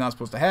that he's not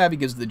supposed to have. He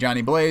gives it to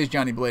Johnny Blaze.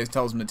 Johnny Blaze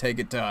tells him to take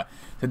it to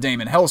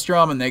Damon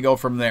Hellstrom, and they go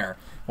from there.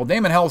 Well,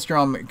 Damon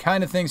Hellstrom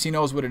kind of thinks he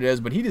knows what it is,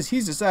 but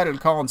he's decided to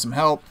call in some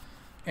help,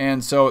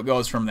 and so it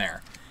goes from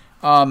there.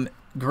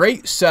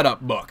 Great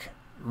setup book.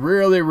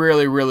 Really,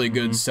 really, really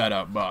good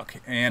setup book.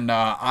 And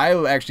I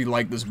actually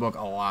like this book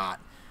a lot.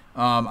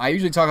 I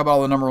usually talk about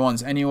all the number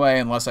 1s anyway,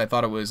 unless I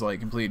thought it was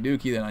like complete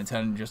dookie, then I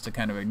tend just to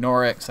kind of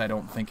ignore it, because I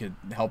don't think it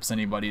helps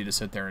anybody to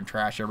sit there and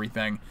trash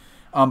everything.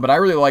 But I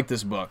really like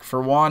this book.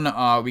 For one,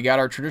 we got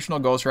our traditional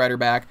Ghost Rider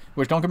back,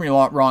 which, don't get me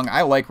wrong,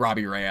 I like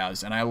Robbie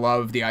Reyes, and I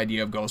love the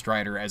idea of Ghost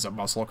Rider as a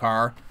muscle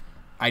car.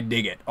 I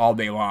dig it all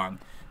day long.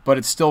 But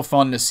it's still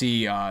fun to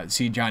see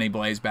Johnny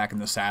Blaze back in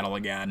the saddle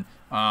again.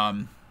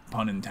 Pun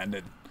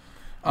intended.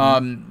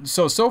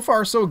 So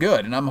far so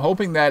good, and I'm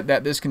hoping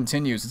that this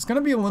continues. It's going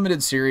to be a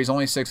limited series,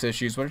 only 6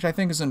 issues, which I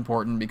think is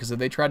important, because if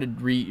they try to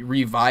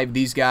revive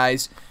these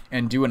guys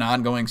and do an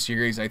ongoing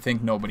series, I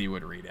think nobody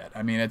would read it.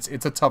 I mean, it's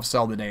a tough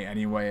sell today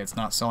anyway. It's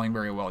not selling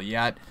very well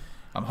yet.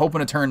 I'm hoping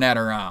to turn that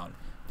around.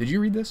 Did you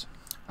read this?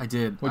 I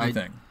did. What did you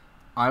think?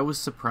 I was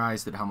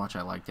surprised at how much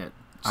I liked it.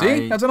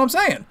 See? That's what I'm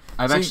saying.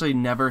 I've actually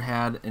never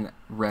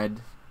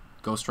read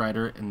Ghost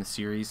Rider in the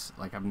series.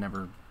 Like, I've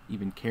never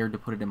even cared to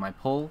put it in my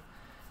pull.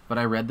 But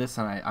I read this,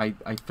 and I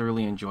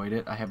thoroughly enjoyed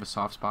it. I have a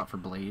soft spot for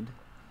Blade,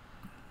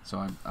 so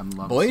I'm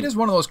loving it. Blade is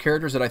one of those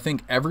characters that I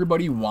think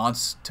everybody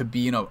wants to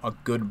be in a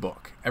good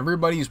book.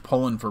 Everybody's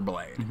pulling for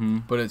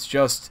Blade, but it's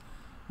just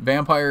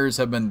vampires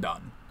have been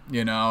done,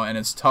 and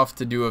it's tough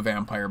to do a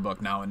vampire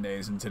book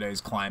nowadays in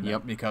today's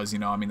climate because,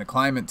 the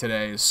climate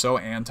today is so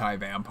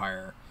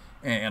anti-vampire,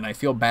 and I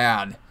feel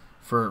bad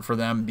for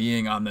them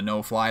being on the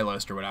no-fly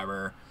list or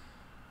whatever.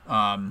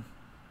 That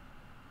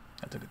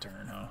took a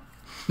turn, huh?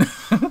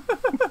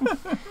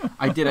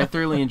 I did. I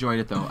thoroughly enjoyed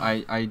it, though.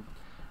 I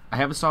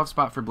have a soft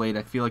spot for Blade.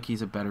 I feel like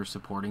he's a better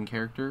supporting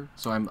character,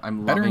 so I'm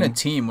better loving in a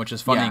team, which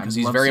is funny because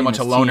he's very much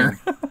a loner.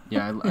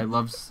 Yeah, I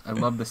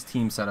love this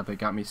team setup. It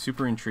got me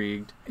super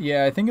intrigued.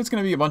 Yeah, I think it's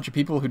going to be a bunch of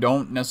people who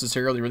don't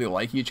necessarily really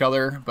like each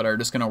other, but are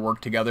just going to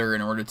work together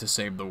in order to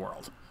save the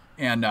world.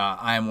 And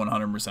I am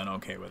 100%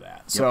 okay with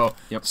that.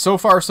 So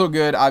far so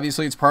good.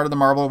 Obviously, it's part of the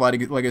Marvel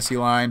Legacy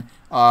line.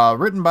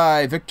 Written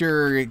by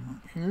Victor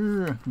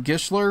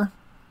Gischler.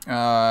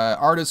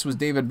 Artist was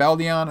David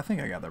Baldion. I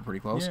think I got that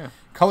pretty close. Yeah.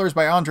 Colors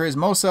by Andres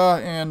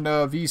Mosa, and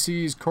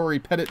VC's Corey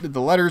Pettit did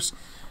the letters.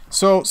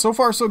 So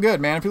far so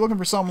good, man. If you're looking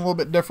for something a little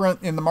bit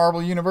different in the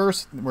Marvel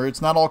universe, where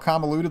it's not all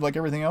convoluted like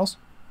everything else,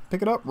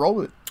 pick it up, roll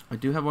with it. I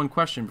do have one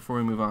question before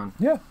we move on.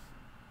 Yeah.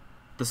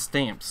 The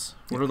stamps.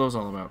 What are those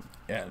all about?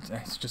 Yeah,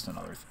 it's just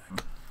another thing.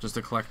 Just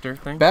a collector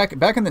thing? Back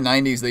in the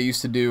 90s, they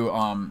used to do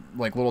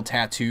like little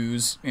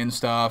tattoos and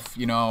stuff,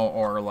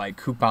 or like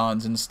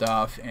coupons and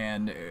stuff.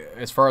 And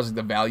as far as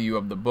the value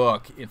of the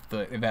book, if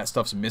that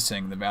stuff's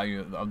missing, the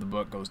value of the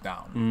book goes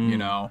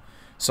down.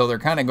 So they're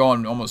kind of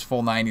going almost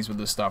full 90s with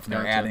this stuff, and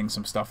they're adding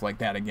some stuff like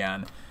that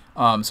again.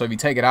 So if you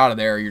take it out of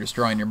there, you're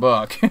destroying your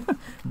book.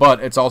 But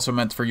it's also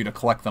meant for you to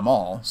collect them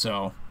all.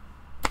 So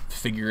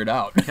figure it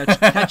out.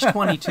 Catch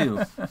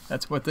 22.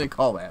 That's what they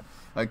call that.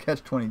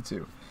 Catch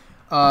 22.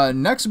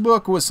 Next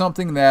book was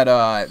something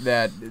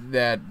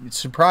that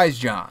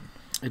surprised John,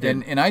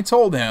 and I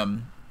told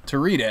him to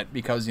read it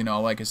because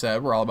like I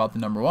said, we're all about the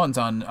number 1s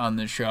on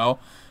this show,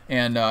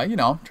 and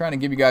trying to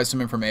give you guys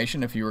some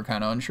information if you were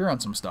kind of unsure on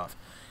some stuff.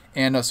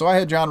 And so I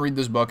had John read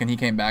this book, and he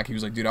came back. He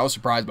was like, "Dude, I was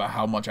surprised by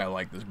how much I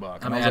like this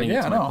book." And I was like,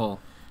 "Yeah, I know."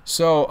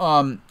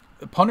 So,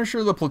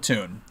 Punisher the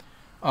Platoon.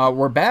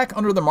 We're back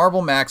under the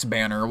Marvel Max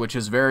banner, which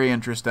is very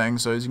interesting.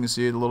 So as you can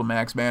see, the little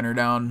Max banner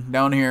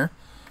down here.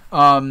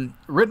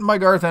 Written by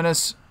Garth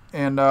Ennis,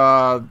 and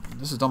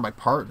this is done by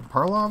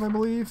Parlov, I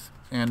believe,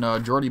 and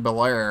Jordi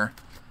Belair.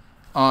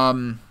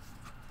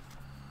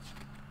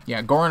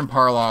 Yeah, Goran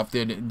Parloff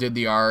did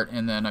the art,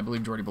 and then I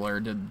believe Jordy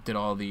Belair did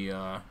all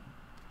the.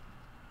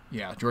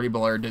 Yeah, Jordy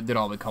Belair did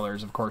all the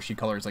colors. Of course, she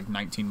colors like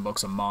 19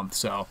 books a month.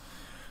 So,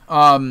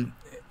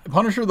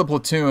 Punisher the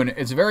Platoon,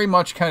 it's very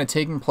much kind of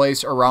taking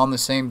place around the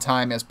same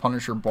time as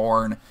Punisher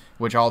Born,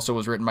 which also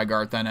was written by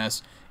Garth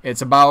Ennis.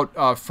 It's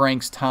about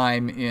Frank's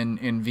time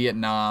in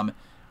Vietnam,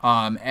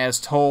 as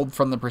told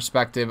from the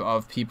perspective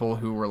of people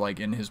who were like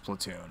in his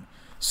platoon.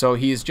 So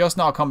he's just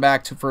now come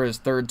back for his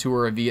third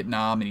tour of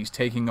Vietnam, and he's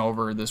taking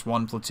over this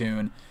one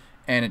platoon,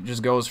 and it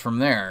just goes from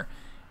there.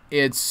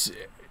 It's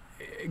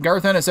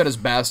Garth Ennis at his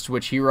best,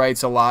 which he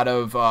writes a lot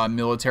of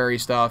military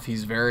stuff.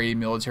 He's very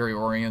military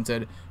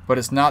oriented, but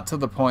it's not to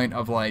the point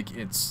of like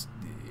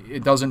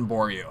it doesn't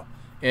bore you.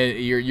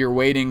 You're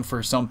waiting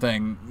for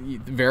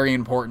something very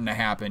important to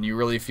happen. You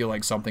really feel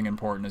like something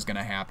important is going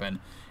to happen.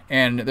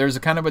 And there's a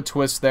kind of a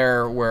twist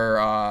there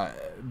where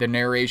the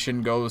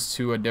narration goes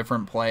to a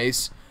different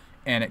place,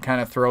 and it kind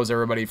of throws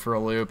everybody for a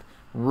loop.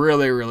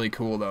 Really, really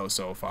cool, though,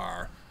 so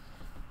far.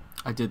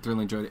 I did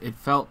thoroughly enjoy it. It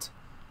felt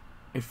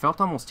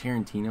almost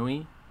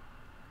Tarantino-y.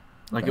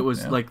 Like, Okay, it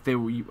was yeah. like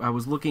I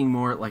was looking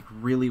more at, like,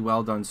 really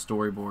well-done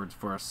storyboards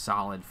for a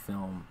solid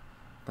film.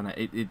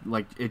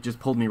 It just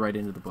pulled me right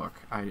into the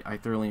book. I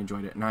thoroughly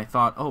enjoyed it. And I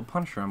thought, oh,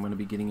 Punisher, I'm going to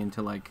be getting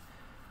into, like,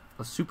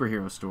 a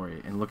superhero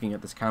story. And looking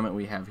at this comment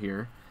we have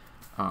here,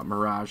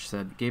 Mirage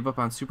said, gave up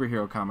on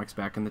superhero comics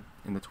back in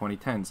the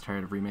 2010s,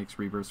 tired of remakes,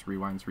 rebirths,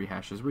 rewinds,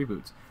 rehashes,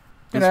 reboots.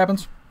 It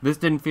happens. This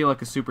didn't feel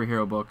like a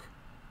superhero book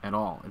at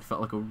all. It felt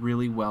like a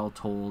really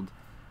well-told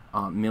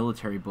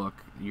military book.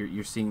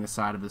 You're seeing the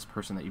side of this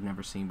person that you've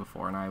never seen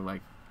before, and I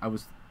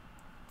was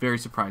very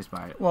surprised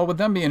by it. Well, with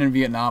them being in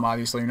Vietnam,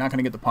 obviously, you're not going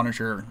to get the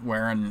Punisher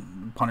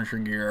wearing Punisher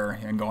gear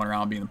and going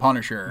around being the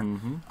Punisher.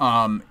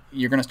 Mm-hmm.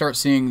 You're going to start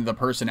seeing the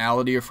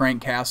personality of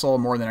Frank Castle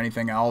more than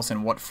anything else,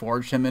 and what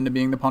forged him into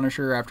being the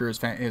Punisher after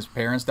his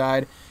parents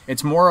died.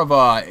 It's more of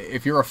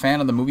if you're a fan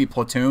of the movie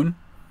Platoon,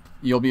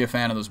 you'll be a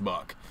fan of this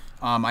book.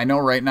 I know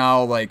right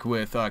now, like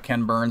with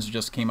Ken Burns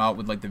just came out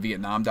with like the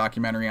Vietnam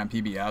documentary on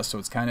PBS, so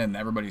it's kind of in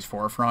everybody's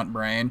forefront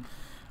brain.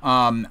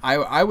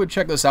 I would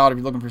check this out if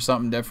you're looking for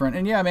something different.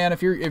 And yeah, man,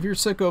 if you're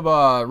sick of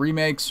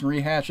remakes,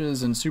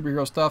 rehashes, and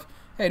superhero stuff,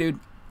 hey, dude,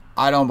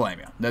 I don't blame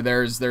you.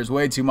 There's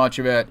way too much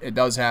of it. It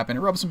does happen. It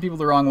rubs some people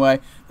the wrong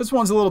way. This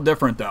one's a little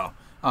different though.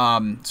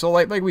 So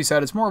like we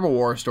said, it's more of a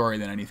war story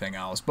than anything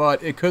else,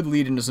 but it could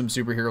lead into some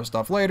superhero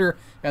stuff later,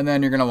 and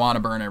then you're gonna want to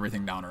burn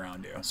everything down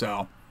around you.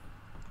 So.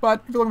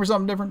 But if you're looking for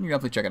something different, you can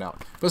definitely check it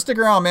out. But stick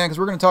around, man, because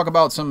we're going to talk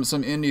about some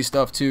indie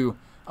stuff too,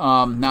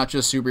 not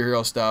just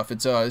superhero stuff.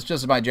 It's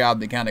just my job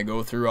to kind of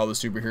go through all the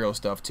superhero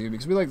stuff too,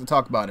 because we like to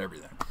talk about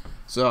everything.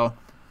 So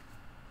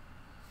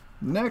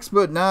next,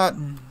 but not,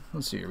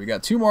 let's see here. We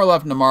got two more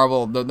left in the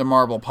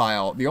Marvel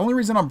pile. The only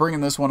reason I'm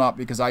bringing this one up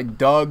because I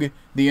dug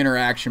the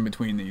interaction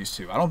between these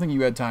two. I don't think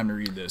you had time to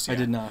read this yet. I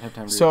did not have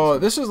time to read So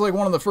this is like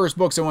one of the first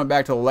books that went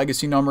back to the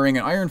legacy numbering,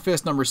 and Iron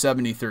Fist number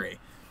 73.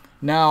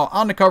 Now,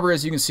 on the cover,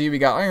 as you can see, we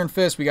got Iron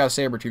Fist, we got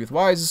Sabretooth.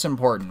 Why is this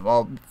important?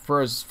 Well, for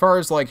as far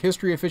as like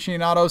history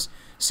aficionados,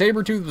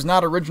 Sabretooth was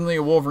not originally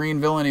a Wolverine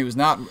villain. He was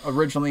not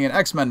originally an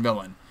X-Men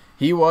villain.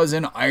 He was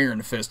an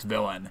Iron Fist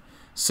villain.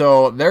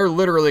 So they're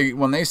literally,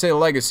 when they say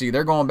legacy,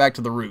 they're going back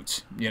to the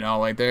roots. You know,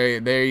 like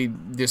they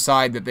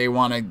decide that they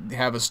want to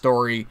have a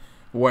story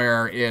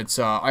where it's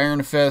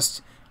Iron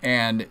Fist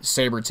and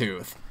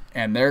Sabretooth,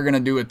 and they're going to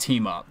do a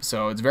team up.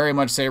 So it's very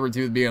much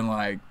Sabretooth being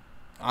like,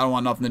 I don't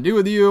want nothing to do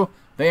with you.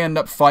 They end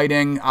up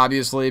fighting,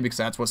 obviously, because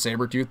that's what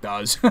Sabretooth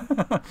does.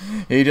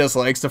 He just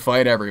likes to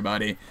fight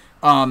everybody.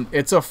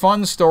 It's a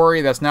fun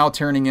story that's now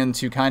turning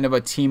into kind of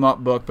a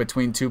team-up book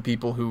between two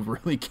people who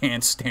really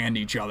can't stand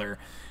each other.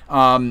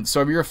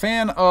 So if you're a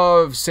fan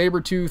of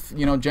Sabretooth,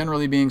 you know,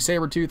 generally being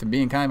Sabretooth and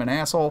being kind of an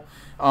asshole,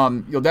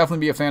 you'll definitely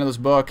be a fan of this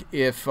book.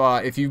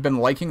 If you've been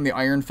liking the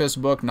Iron Fist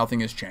book,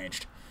 nothing has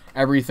changed.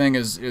 Everything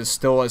is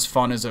still as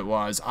fun as it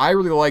was. I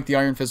really like the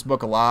Iron Fist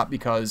book a lot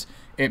because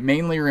it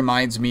mainly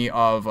reminds me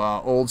of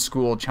old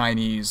school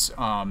Chinese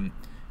martial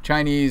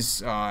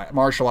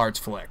arts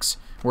flicks,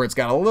 where it's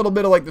got a little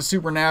bit of like the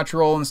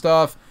supernatural and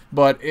stuff,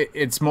 but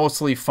it's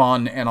mostly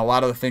fun, and a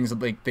lot of the things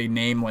that they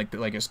name like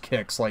as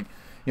kicks, like,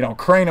 you know,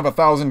 Crane of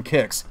 1,000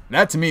 Kicks.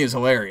 That to me is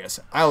hilarious.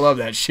 I love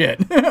that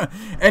shit.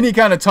 Any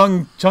kind of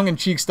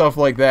tongue-in-cheek stuff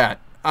like that,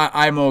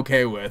 I'm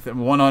okay with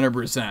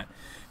 100%.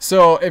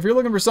 So if you're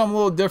looking for something a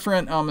little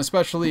different,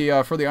 especially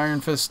for the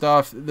Iron Fist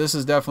stuff, this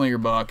is definitely your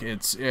book.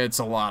 It's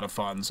a lot of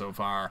fun so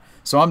far.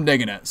 So I'm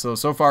digging it.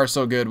 So far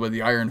so good with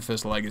the Iron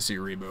Fist Legacy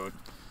reboot.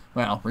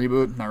 Well,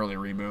 reboot, not really a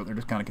reboot. They're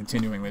just kind of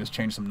continuing. They just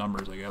changed some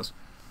numbers, I guess.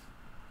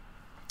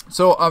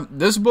 So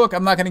this book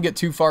I'm not going to get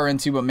too far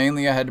into, but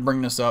mainly I had to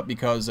bring this up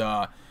because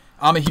I'm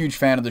a huge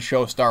fan of the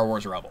show Star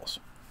Wars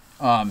Rebels.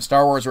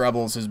 Star Wars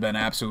Rebels has been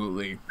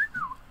absolutely,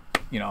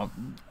 you know,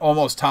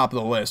 almost top of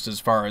the list as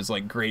far as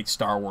like great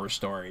Star Wars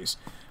stories.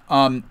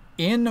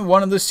 In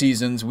one of the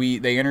seasons,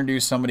 they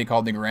introduced somebody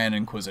called the Grand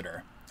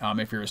Inquisitor.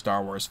 If you're a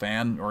Star Wars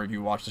fan or if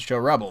you watch the show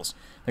Rebels,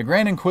 the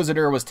Grand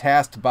Inquisitor was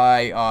tasked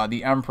by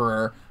the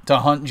Emperor to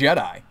hunt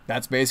Jedi.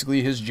 That's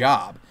basically his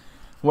job.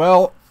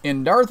 Well,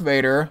 in Darth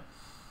Vader,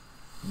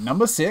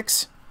 number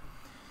 6,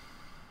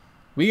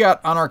 we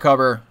got on our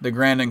cover the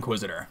Grand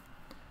Inquisitor.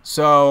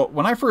 So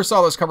when I first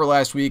saw this cover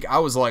last week, I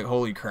was like,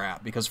 holy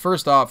crap. Because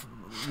first off,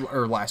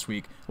 or last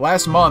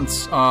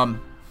month's, oh,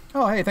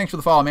 hey, thanks for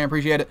the follow, man.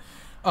 Appreciate it.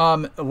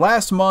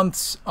 Last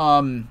month's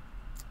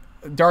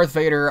Darth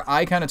Vader,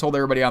 I kind of told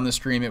everybody on the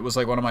stream it was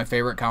like one of my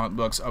favorite comic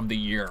books of the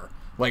year.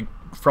 Like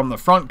from the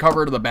front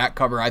cover to the back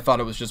cover, I thought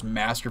it was just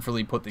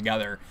masterfully put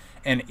together.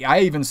 And I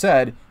even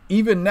said,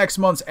 even next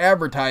month's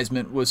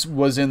advertisement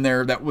was in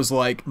there that was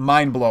like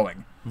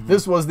mind-blowing. Mm-hmm.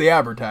 This was the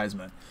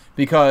advertisement.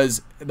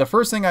 Because the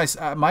first thing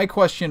my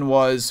question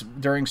was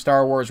during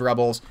Star Wars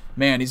Rebels,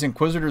 man, these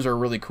Inquisitors are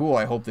really cool.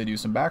 I hope they do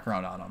some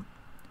background on them.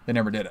 They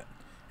never did it.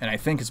 And I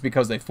think it's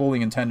because they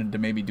fully intended to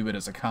maybe do it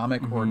as a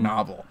comic or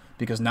novel.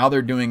 Because now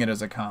they're doing it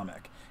as a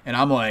comic. And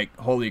I'm like,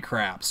 holy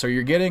crap. So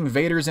you're getting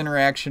Vader's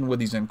interaction with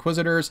these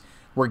Inquisitors.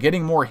 We're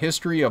getting more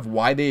history of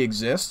why they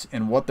exist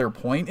and what their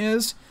point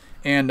is.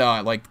 And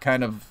like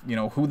kind of, you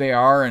know, who they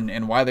are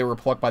and why they were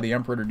plucked by the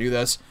Emperor to do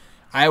this.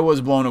 I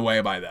was blown away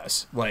by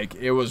this. Like,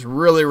 it was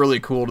really, really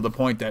cool to the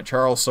point that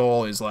Charles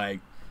Soule is like,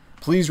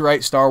 please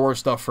write Star Wars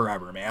stuff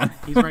forever, man.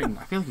 He's writing,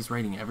 I feel like he's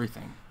writing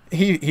everything.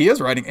 He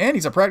is writing, and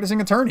he's a practicing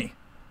attorney.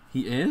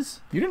 He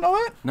is? You didn't know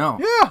that? No.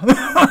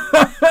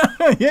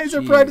 Yeah. Yeah, he's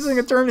a practicing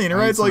attorney, and he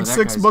writes like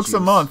 6 books a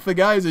month. The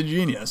guy is a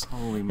genius.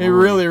 Holy moly. He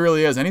really,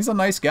 really is. And he's a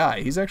nice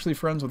guy. He's actually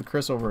friends with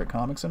Chris over at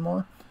Comics and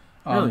More.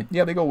 Really?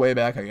 Yeah, they go way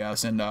back, I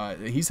guess. And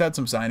he's had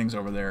some signings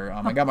over there.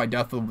 I got my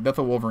Death of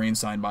Wolverine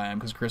signed by him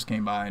because Chris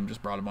came by and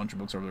just brought a bunch of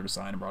books over there to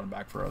sign and brought them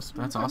back for us.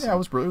 That's awesome. Yeah, it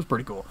was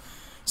pretty cool.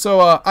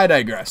 So I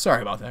digress.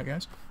 Sorry about that,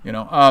 guys. You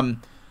know,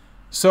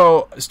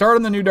 so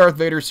starting the new Darth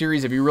Vader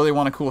series, if you really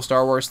want a cool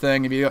Star Wars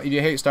thing, if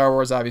you hate Star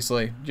Wars,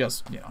 obviously,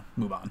 just, you know,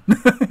 move on.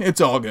 It's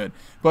all good.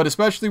 But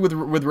especially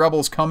with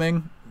Rebels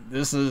coming,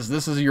 this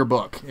is your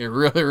book. It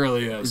really,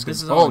 really is.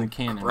 This is all in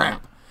canon, crap.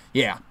 right?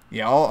 Yeah,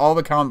 all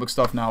the comic book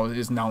stuff now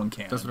is now in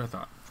canon. That's what I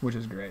thought. Which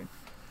is great.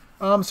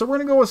 So we're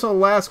going to go with the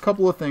last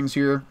couple of things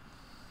here.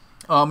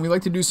 We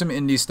like to do some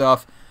indie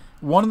stuff.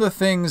 One of the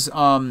things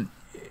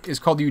is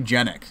called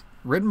Eugenics,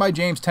 written by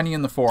James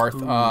Tynion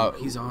IV.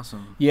 Ooh, he's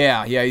awesome.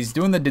 Yeah, he's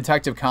doing the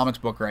Detective Comics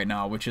book right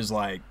now, which is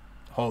like,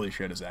 holy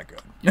shit, is that good.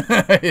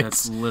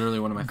 That's literally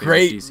one of my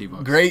favorite DC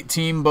books. Great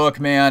team book,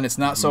 man. It's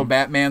not so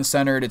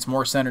Batman-centered. It's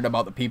more centered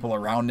about the people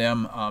around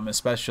him,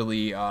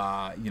 especially, you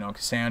know,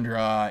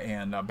 Cassandra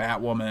and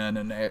Batwoman,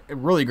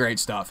 and really great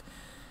stuff.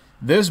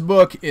 This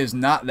book is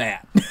not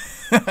that.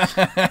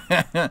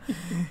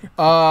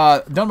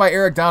 Done by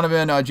Eric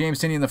Donovan, James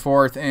Tynion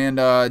IV,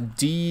 and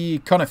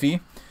D. Cunniffe.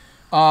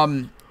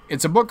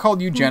 It's a book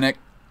called Eugenics.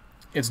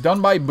 It's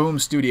done by Boom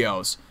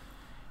Studios.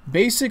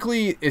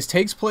 Basically, it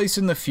takes place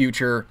in the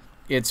future.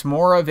 It's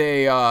more of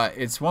a,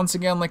 it's once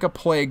again like a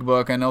plague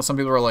book. I know some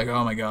people are like,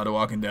 oh my god, The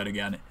Walking Dead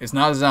again. It's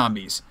not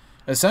zombies.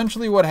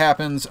 Essentially what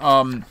happens,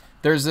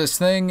 there's this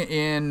thing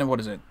in,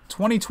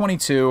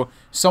 2022,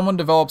 someone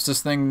develops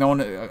this thing known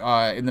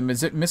in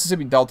the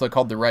Mississippi Delta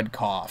called the Red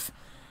Cough.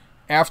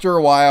 After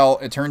a while,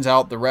 it turns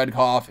out the Red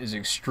Cough is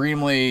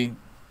extremely,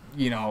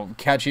 you know,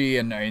 catchy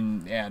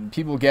and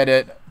people get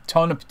it.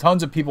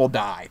 Tons of people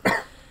die.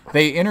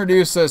 They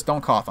introduce this,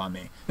 don't cough on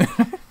me.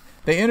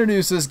 They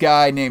introduced this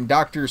guy named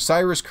Dr.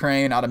 Cyrus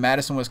Crane out of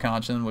Madison,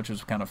 Wisconsin, which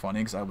was kind of funny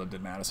because I lived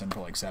in Madison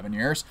for like 7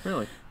 years.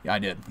 Really? Yeah, I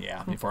did.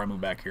 Yeah, before I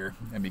moved back here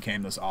and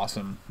became this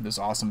awesome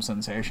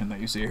sensation that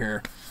you see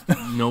here.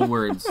 No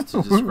words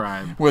to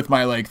describe. With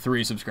my like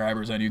 3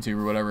 subscribers on YouTube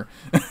or whatever.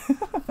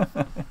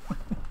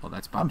 Well,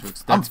 that's about to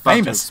I'm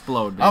famous. To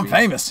explode, baby. I'm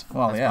famous.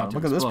 Well, That's yeah. about to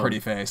Look at this explode. pretty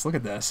face. Look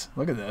at this.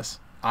 Look at this.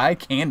 Eye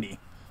candy.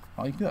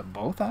 Oh, you can do that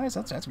both eyes.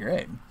 That's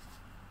great.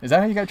 Is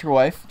that how you got your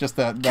wife? Just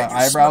the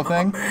eyebrow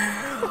thing?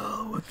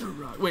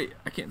 Wait,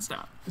 I can't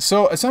stop.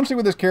 So essentially,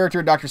 with this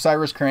character, Dr.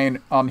 Cyrus Crane,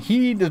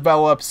 he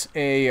develops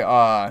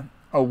a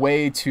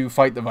way to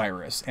fight the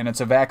virus, and it's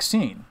a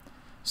vaccine.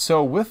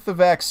 So with the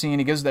vaccine,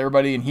 he gives it to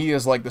everybody, and he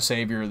is like the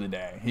savior of the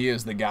day. He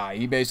is the guy.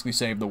 He basically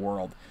saved the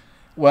world.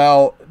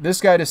 Well, this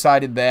guy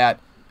decided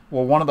that,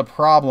 well, one of the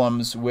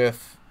problems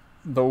with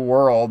the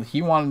world,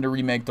 he wanted to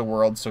remake the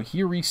world, so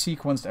he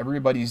resequenced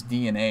everybody's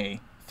DNA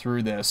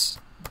through this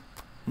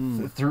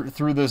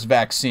through this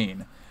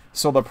vaccine.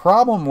 So the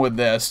problem with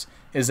this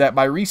is that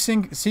by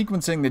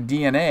resequencing the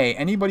DNA,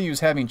 anybody who's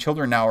having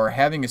children now are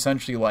having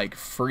essentially like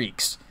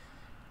freaks.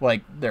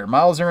 Like their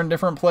mouths are in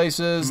different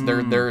places,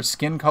 their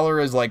skin color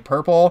is like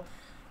purple,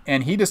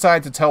 and he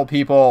decides to tell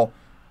people,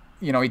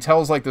 you know, he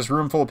tells like this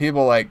room full of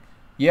people like,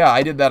 yeah,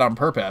 I did that on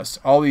purpose.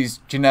 All these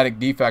genetic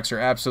defects are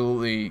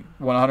absolutely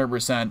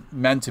 100%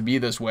 meant to be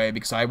this way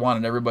because I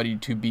wanted everybody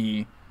to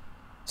be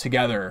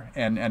together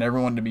and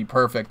everyone to be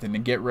perfect and to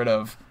get rid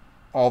of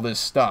all this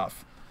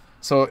stuff.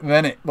 So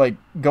then it like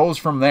goes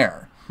from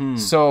there.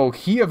 So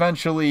he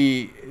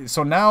eventually,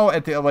 so now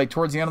at the like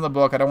towards the end of the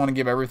book, I don't want to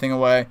give everything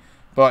away,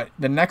 but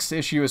the next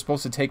issue is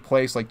supposed to take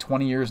place like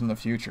 20 years in the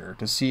future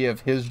to see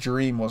if his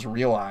dream was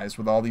realized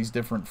with all these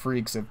different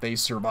freaks, if they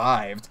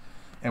survived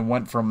and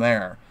went from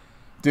there.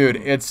 Dude,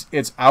 it's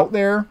out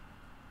there.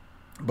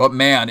 But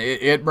man,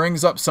 it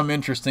brings up some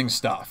interesting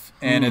stuff,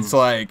 and it's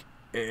like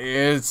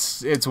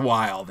it's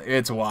wild.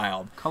 It's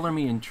wild. Color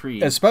me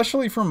intrigued.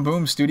 Especially from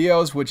Boom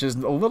Studios, which is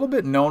a little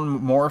bit known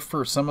more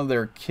for some of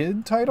their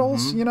kid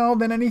titles, you know,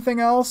 than anything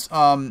else.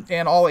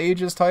 And all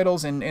ages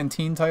titles and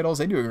teen titles.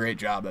 They do a great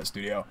job, that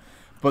studio.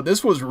 But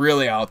this was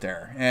really out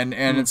there, and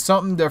it's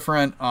something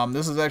different.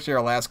 This is actually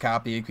our last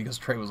copy because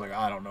Trey was like,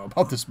 I don't know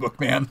about this book,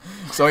 man.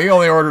 So he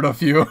only ordered a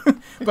few.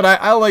 But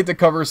I like to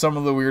cover some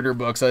of the weirder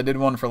books. I did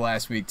one for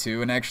last week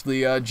too, and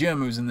actually Jim,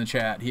 who's in the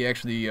chat, he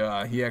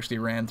actually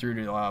ran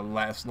through to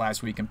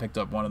last week and picked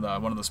up one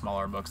of the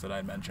smaller books that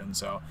I mentioned.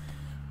 So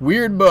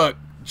weird book.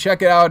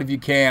 Check it out if you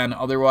can.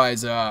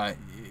 Otherwise,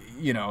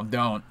 you know,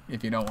 don't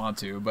if you don't want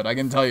to. But I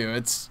can tell you,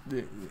 it's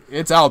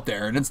out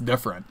there and it's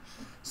different.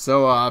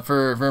 So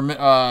for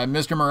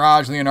Mr.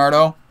 Mirage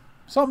Leonardo,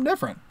 something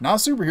different, not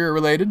superhero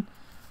related,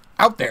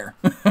 out there.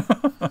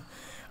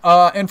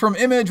 And from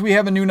Image, we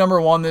have a new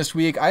 #1 this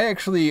week. I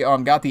actually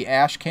got the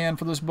ash can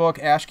for this book.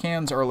 Ash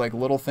cans are like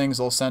little things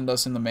they'll send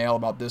us in the mail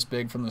about this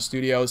big from the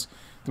studios,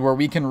 where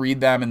we can read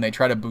them and they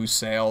try to boost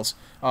sales.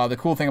 The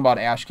cool thing about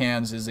ash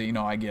cans is that, you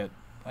know, I get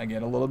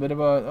a little bit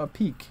of a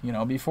peek, you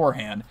know,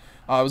 beforehand.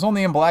 It was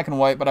only in black and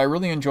white, but I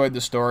really enjoyed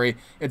the story.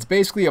 It's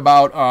basically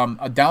about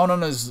a down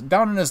on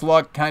his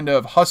luck kind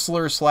of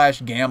hustler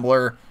 /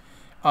 gambler.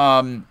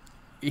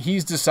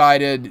 He's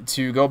decided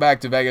to go back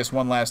to Vegas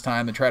one last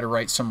time to try to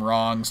right some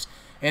wrongs,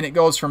 and it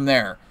goes from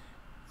there.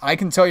 I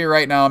can tell you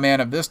right now,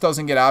 man, if this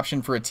doesn't get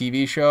optioned for a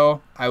TV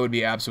show, I would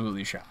be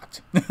absolutely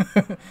shocked.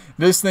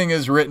 This thing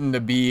is written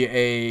to be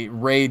a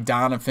Ray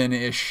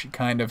Donovan-ish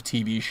kind of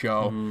TV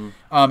show,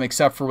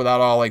 except for without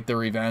all like the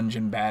revenge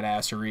and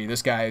badassery.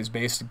 This guy is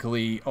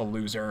basically a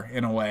loser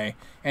in a way,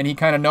 and he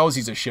kind of knows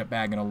he's a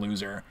shitbag and a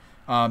loser.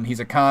 He's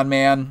a con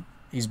man.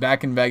 He's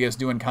back in Vegas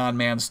doing con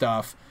man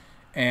stuff,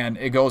 and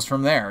it goes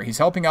from there. He's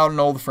helping out an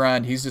old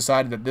friend. He's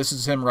decided that this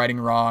is him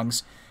righting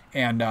wrongs,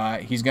 and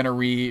he's going to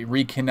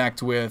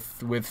reconnect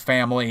with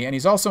family, and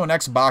he's also an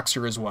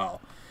ex-boxer as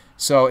well.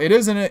 So it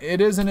is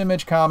an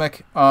Image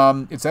comic.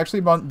 It's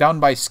actually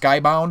done by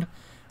Skybound.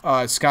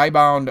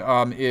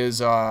 Skybound is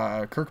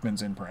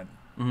Kirkman's imprint.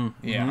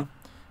 Yeah.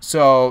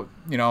 So,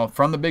 you know,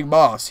 from the big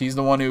boss, he's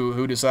the one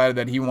who decided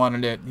that he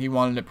wanted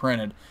it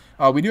printed.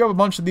 We do have a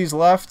bunch of these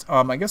left.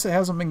 I guess it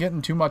hasn't been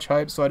getting too much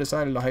hype, so I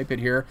decided to hype it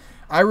here.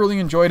 I really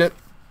enjoyed it.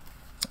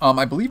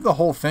 I believe the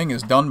whole thing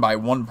is done by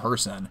one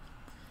person.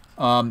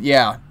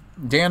 Yeah,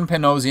 Dan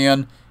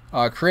Panosian,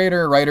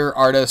 creator, writer,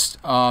 artist,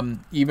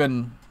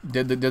 even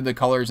did the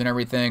colors and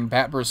everything.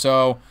 Pat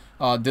Brousseau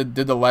did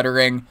the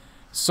lettering.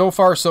 So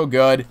far, so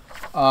good.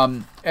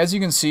 As you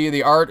can see,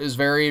 the art is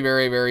very,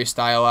 very, very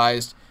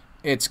stylized.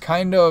 It's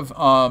kind of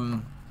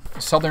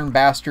Southern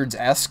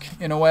Bastards-esque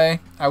in a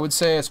way, I would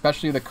say,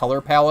 especially the color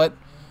palette.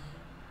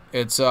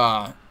 It's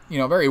you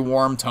know, very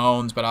warm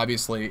tones, but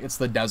obviously it's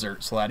the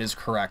desert, so that is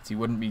correct. You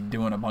wouldn't be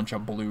doing a bunch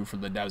of blue for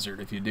the desert.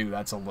 If you do,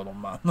 that's a little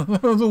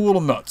that's a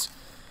little nuts.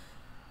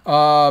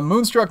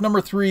 Moonstruck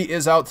 #3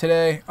 is out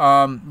today,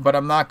 but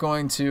I'm not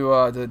going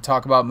to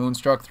talk about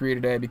Moonstruck 3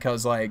 today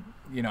because, like,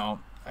 you know,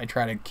 I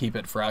try to keep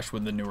it fresh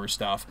with the newer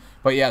stuff.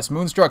 But yes,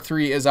 Moonstruck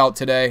 3 is out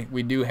today.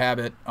 We do have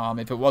it.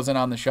 If it wasn't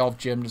on the shelf,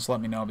 Jim, just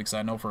let me know because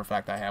I know for a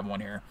fact I have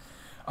one here.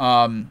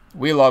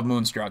 We love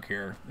Moonstruck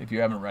here. If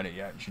you haven't read it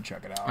yet, you should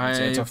check it out.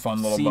 It's a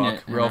fun little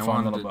book. Real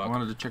fun little book. I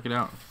wanted to check it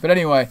out. But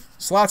anyway,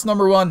 slots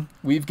 #1.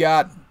 We've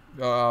got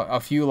a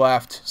few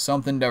left.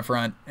 Something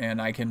different,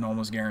 and I can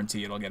almost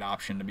guarantee it'll get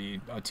optioned to be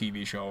a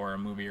TV show or a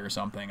movie or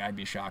something. I'd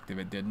be shocked if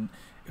it didn't.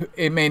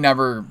 It may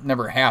never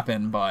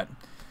happen, but,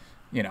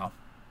 you know,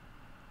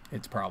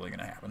 it's probably going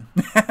to happen.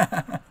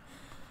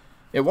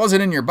 It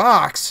wasn't in your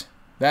box.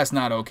 That's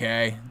not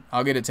okay.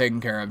 I'll get it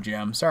taken care of,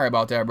 Jim. Sorry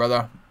about that,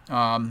 brother.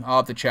 I'll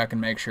have to check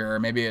and make sure.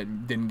 Maybe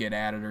it didn't get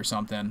added or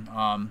something.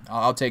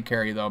 I'll take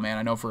care of you, though, man.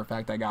 I know for a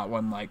fact I got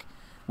one, like,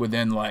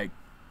 within, like,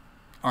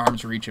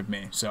 arm's reach of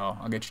me. So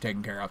I'll get you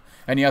taken care of.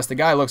 And, yes, the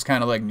guy looks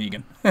kind of like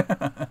Negan.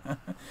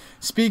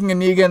 Speaking of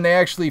Negan, they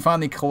actually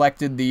finally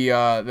collected the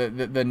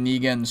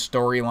Negan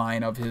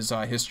storyline of his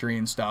history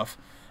and stuff.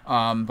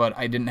 But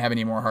I didn't have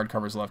any more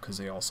hardcovers left because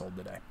they all sold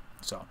today.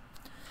 So,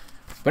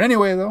 but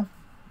anyway, though,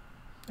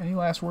 any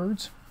last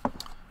words?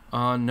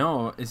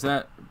 No.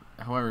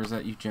 However, is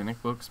that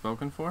Eugenic book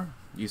spoken for?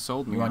 You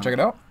sold me. You want to check it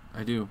out?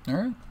 I do. All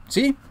right.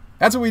 See?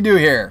 That's what we do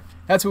here.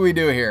 That's what we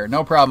do here.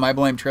 No problem. I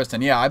blame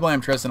Tristan. Yeah, I blame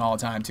Tristan all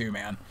the time too,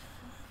 man.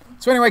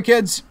 So anyway,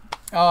 kids,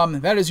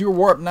 that is your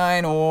Warp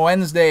 9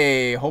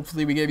 Wednesday.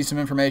 Hopefully we gave you some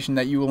information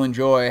that you will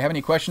enjoy. Have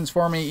any questions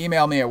for me?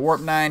 Email me at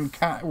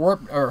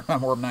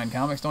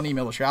warp9comics. Don't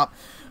email the shop.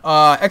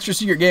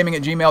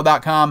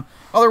 extrasecretgaming@gmail.com.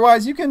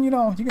 Otherwise, you can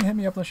hit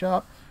me up in the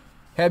shop.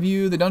 Have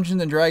you the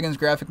Dungeons & Dragons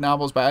graphic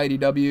novels by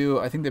IDW?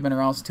 I think they've been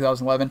around since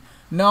 2011.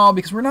 No,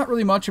 because we're not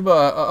really much of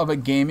a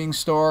gaming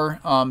store,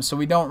 so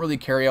we don't really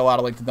carry a lot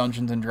of like the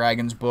Dungeons &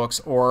 Dragons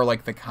books or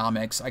like the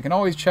comics. I can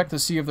always check to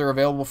see if they're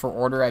available for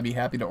order. I'd be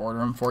happy to order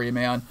them for you,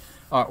 man.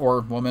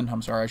 Or woman.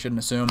 I'm sorry, I shouldn't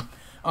assume.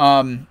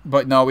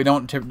 But no, we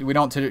don't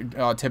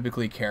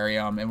typically carry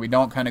them, and we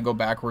don't kind of go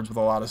backwards with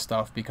a lot of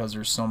stuff because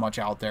there's so much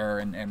out there,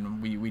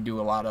 and we do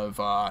a lot of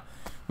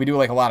we do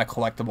like a lot of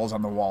collectibles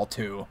on the wall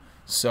too.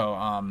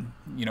 So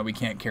you know, we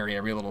can't carry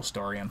every little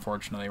story.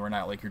 Unfortunately, we're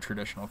not like your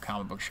traditional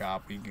comic book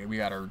shop. We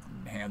got our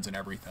hands in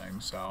everything.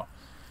 So.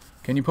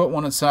 Can you put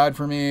one aside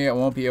for me? I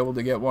won't be able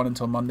to get one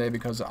until Monday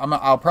because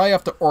I'll probably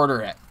have to order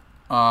it.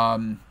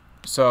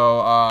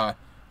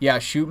 Yeah,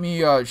 shoot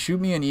me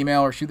an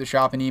email or shoot the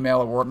shop an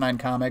email at Warp9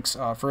 Comics,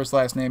 first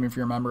last name if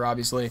you remember,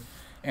 obviously,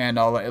 and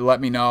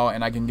let me know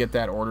and I can get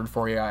that ordered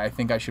for you. I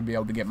think I should be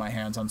able to get my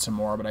hands on some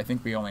more, but I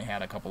think we only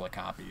had a couple of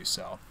copies.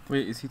 So.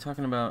 Wait, is he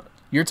talking about?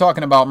 You're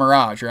talking about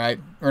Mirage, right?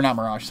 Or not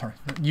Mirage? Sorry,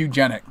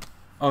 Eugenics.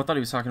 Oh, I thought he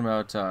was talking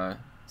about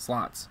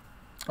slots.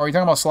 Oh, are you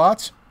talking about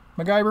slots?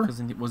 MacGyver?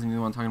 Wasn't he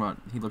the one talking about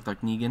he looked like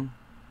Negan?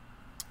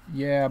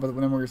 Yeah, but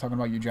then we were talking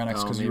about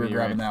Eugenics because you were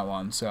grabbing right. that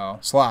one. So,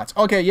 slots.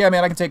 Okay, yeah,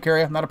 man, I can take care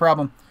of you. Not a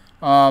problem.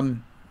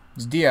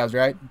 It's Diaz,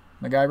 right?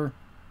 MacGyver?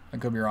 I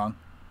could be wrong.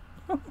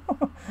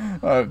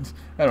 I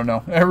don't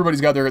know.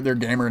 Everybody's got their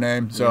gamer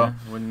name, so. Yeah,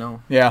 wouldn't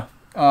know. Yeah.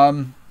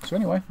 So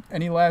anyway,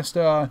 any last...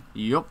 Yep.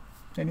 Yep.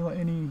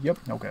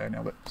 Okay, I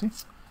nailed it. See?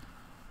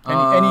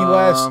 Any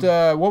last...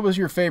 what was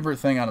your favorite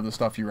thing out of the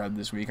stuff you read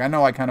this week? I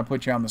know I kind of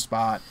put you on the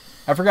spot.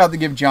 I forgot to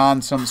give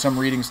John some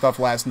reading stuff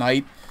last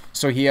night,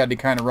 so he had to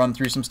kind of run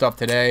through some stuff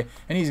today.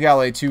 And he's got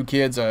like 2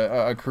 kids,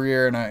 a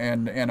career,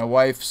 and a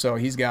wife, so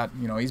he's got,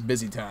 you know, he's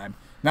busy time.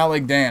 Not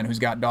like Dan, who's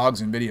got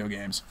dogs and video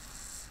games.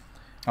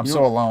 I'm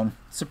so alone.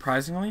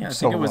 Surprisingly, I I'm think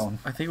so it was. alone.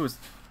 I think it was.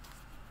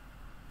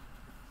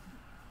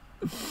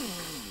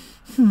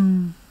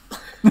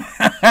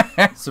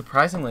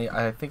 Surprisingly,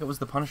 I think it was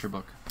the Punisher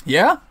book.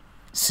 Yeah?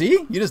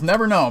 See? You just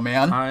never know,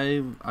 man. I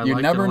you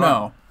liked never it a lot.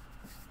 know.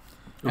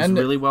 It was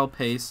really well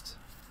paced.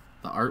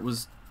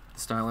 The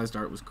stylized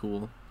art was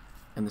cool,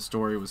 and the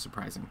story was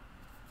surprising.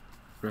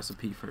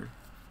 Recipe for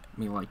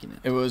me liking it.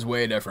 It was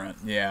way different.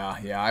 Yeah.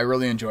 I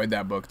really enjoyed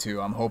that book too.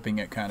 I'm hoping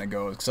it kind of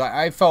goes because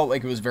I felt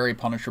like it was very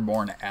Punisher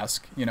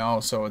Born-esque, you know.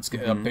 So it's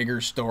a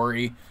bigger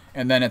story,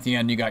 and then at the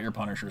end you got your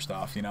Punisher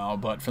stuff, you know.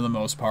 But for the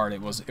most part,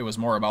 it was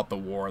more about the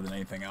war than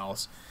anything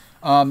else.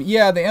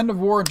 Yeah, the end of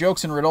war,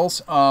 jokes and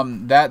riddles.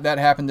 That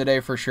happened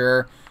today for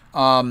sure.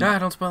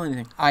 Don't spoil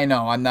anything. I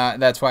know. I'm not.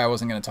 That's why I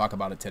wasn't going to talk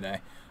about it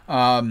today.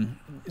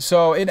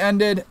 So it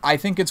ended. I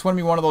think it's going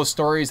to be one of those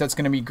stories that's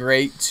going to be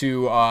great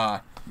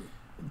to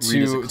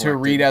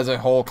read as a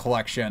whole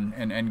collection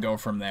and go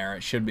from there.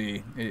 It should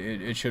be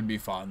it should be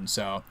fun.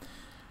 So,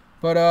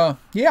 but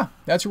yeah,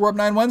 that's your Warp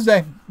 9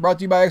 Wednesday. Brought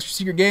to you by Extra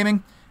Secret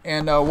Gaming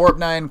and Warp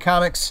 9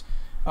 Comics.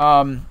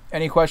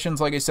 Any questions,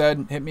 like I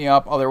said, hit me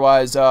up.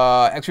 Otherwise,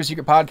 Extra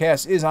Secret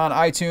Podcast is on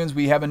iTunes.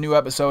 We have a new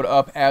episode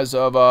up as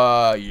of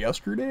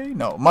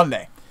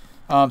Monday.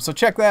 So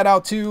check that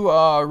out too.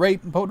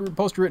 Rate and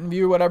post a written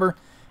review, whatever.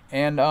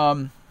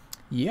 And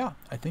yeah,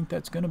 I think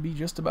that's gonna be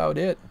just about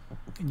it.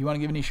 You want to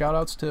give any shout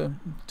outs to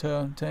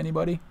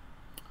anybody?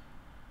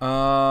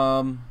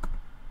 No.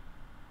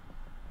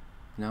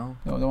 No,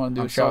 don't want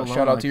to do a shout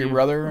out to your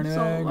brother or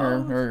anything,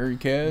 or your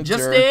kids,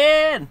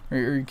 Justin, or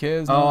your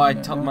kids. Oh, I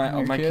told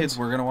my kids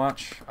were gonna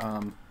watch,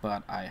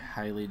 but I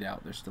highly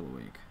doubt they're still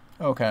awake.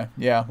 Okay,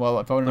 yeah. Well,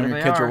 if I would have known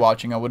your kids were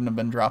watching, I wouldn't have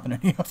been dropping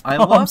any of them. I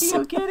love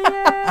you, Gideon.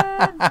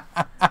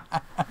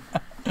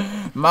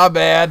 My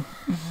bad.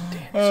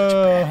 Damn, such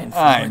a bad influence.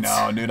 I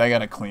know, dude. I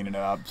gotta clean it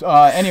up.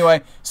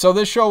 Anyway, so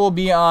this show will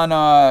be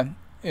on.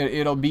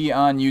 It'll be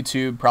on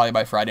YouTube probably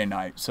by Friday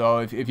night. So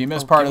if you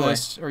missed part of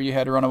this or you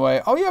had to run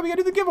away, oh yeah, we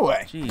gotta do the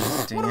giveaway.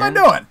 Jeez, Dan. What am I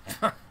doing?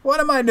 What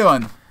am I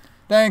doing?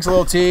 Thanks,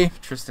 little T.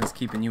 Tristan's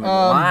keeping you in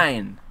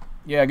line.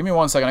 Yeah, give me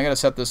 1 second. I gotta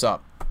set this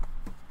up.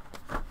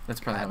 That's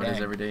probably how it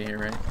is every day here,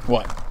 right?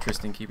 What?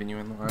 Tristan keeping you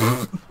in the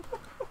line.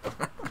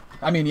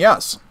 I mean,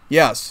 yes,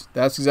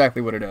 that's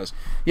exactly what it is.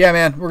 Yeah,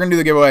 man, we're gonna do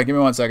the giveaway. Give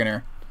me 1 second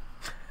here.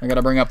 I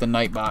gotta bring up the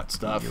Nightbot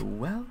stuff. You're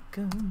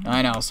welcome.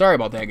 I know. Sorry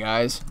about that,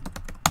 guys.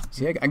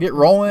 See, I get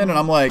rolling, and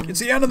I'm like, it's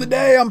the end of the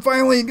day. I'm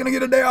finally going to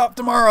get a day off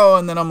tomorrow.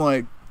 And then I'm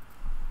like,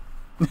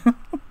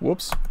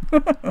 whoops.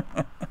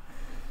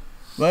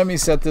 Let me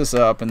set this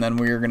up, and then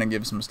we're going to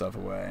give some stuff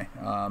away.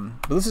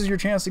 But this is your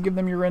chance to give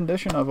them your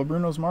rendition of a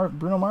Bruno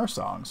Mars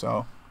song.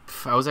 So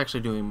I was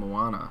actually doing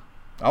Moana.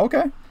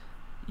 Okay.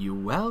 You're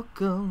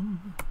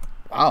welcome.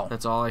 Wow.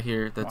 That's all I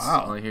hear. That's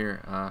all I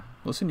hear.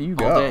 Listen to you all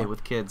go. All day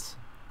with kids.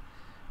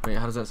 Wait,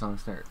 how does that song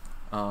start?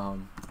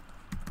 Dan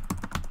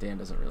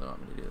doesn't really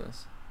want me to do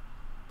this.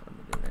 I'm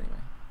gonna do it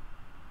anyway.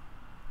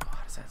 Oh,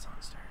 how does that song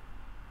start?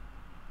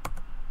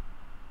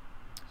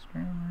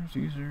 Spammers,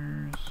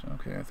 users.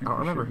 Okay, I think I don't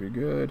remember. Should be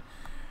good.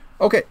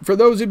 Okay, for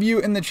those of you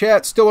in the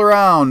chat still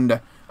around,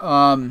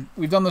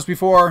 we've done this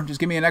before. Just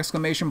give me an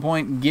exclamation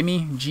point.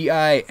 Gimme,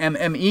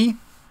 Gimme,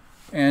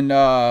 and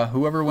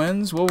whoever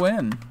wins will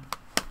win.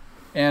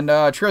 And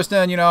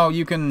Tristan, you know,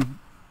 you can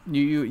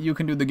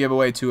do the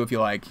giveaway too if you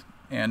like.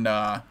 And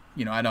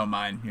you know, I don't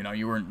mind. You know,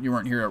 you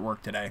weren't here at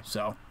work today,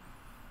 so.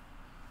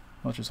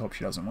 Let's just hope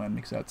she doesn't win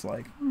because that's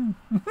like.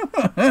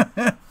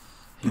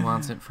 He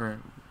wants it for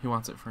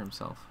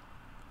himself.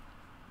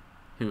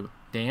 Who?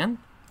 Dan?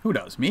 Who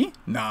does? Me?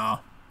 No,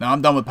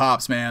 I'm done with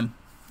Pops, man.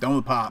 Done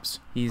with Pops.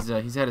 He's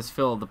had his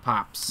fill of the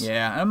Pops.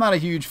 Yeah, I'm not a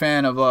huge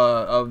fan of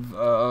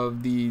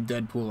the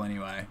Deadpool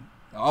anyway.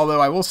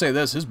 Although I will say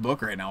this, his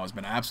book right now has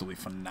been absolutely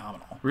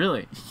phenomenal.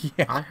 Really?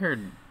 Yeah. I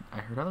heard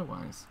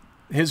otherwise.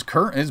 His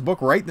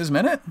book right this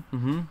minute?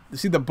 Mm-hmm.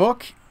 See, the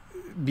book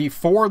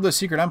before the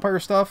Secret Empire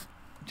stuff,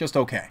 just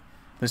okay.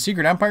 The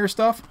Secret Empire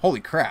stuff,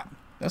 holy crap.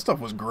 That stuff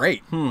was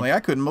great. Like,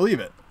 I couldn't believe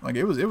it. Like,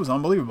 it was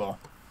unbelievable.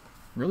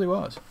 It really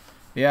was.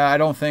 Yeah, I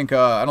don't think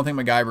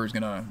MacGyver is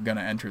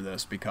gonna enter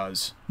this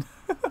because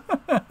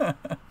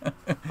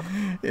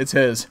it's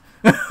his.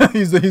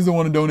 he's the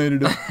one who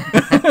donated it.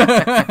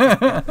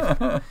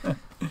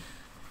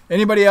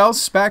 Anybody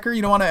else, Spacker?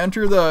 You don't want to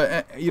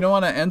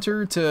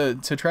enter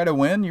to try to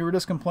win? You were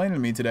just complaining to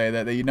me today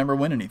that you'd never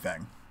win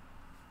anything.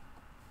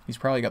 He's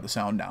probably got the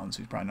sound down, so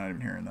he's probably not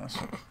even hearing this.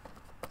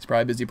 He's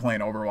probably busy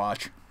playing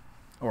Overwatch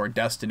or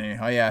Destiny.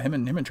 Oh yeah, him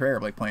and Trey are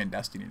like playing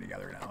Destiny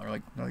together now. They're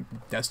like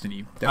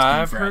Destiny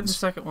I've friends. heard the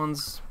second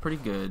one's pretty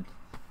good.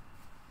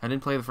 I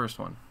didn't play the first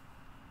one.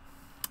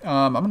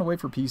 I'm gonna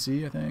wait for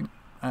PC. I think.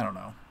 I don't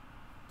know.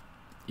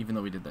 Even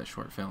though we did that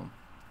short film.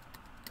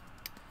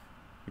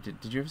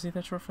 Did you ever see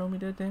that short film we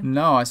did, Dan?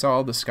 No, I saw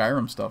all the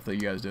Skyrim stuff that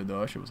you guys did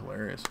though. That shit was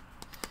hilarious.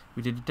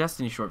 We did a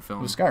Destiny short film.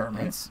 It was Skyrim,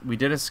 right? We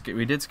did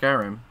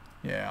Skyrim.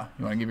 Yeah.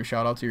 You want to give a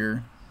shout out to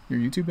your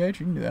YouTube page?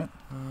 You can do that.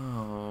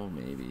 Oh,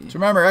 maybe. So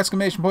remember,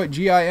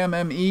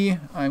 !GIMME.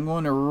 I'm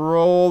going to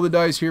roll the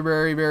dice here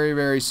very, very,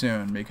 very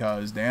soon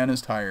because Dan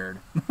is tired,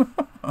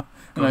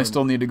 and I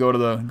still need to go to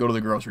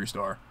the grocery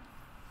store.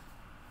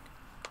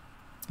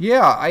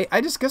 Yeah, I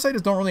just guess I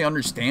just don't really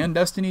understand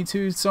Destiny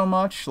 2 so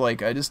much.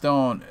 Like, I just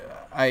don't.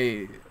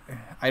 I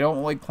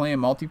don't like playing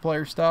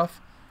multiplayer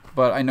stuff,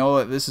 but I know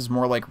that this is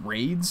more like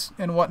raids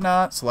and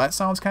whatnot, so that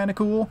sounds kind of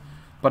cool.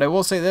 But I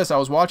will say this: I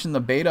was watching the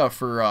beta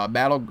for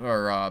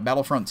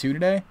Battlefront 2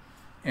 today,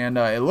 and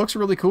it looks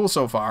really cool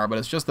so far. But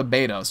it's just the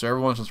beta, so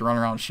everyone's just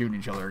running around shooting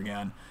each other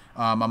again.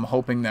 I'm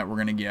hoping that we're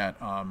gonna get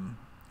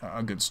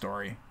a good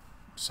story.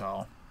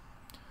 So,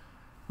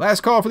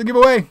 last call for the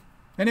giveaway.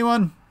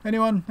 Anyone?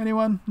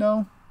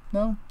 No.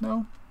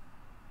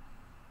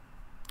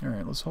 All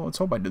right, let's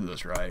hope I did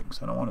this right,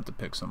 because I don't want it to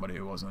pick somebody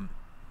who wasn't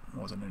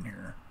in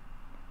here.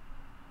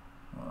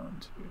 1,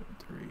 2,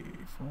 3,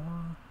 4.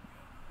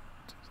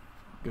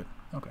 Good.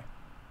 Okay.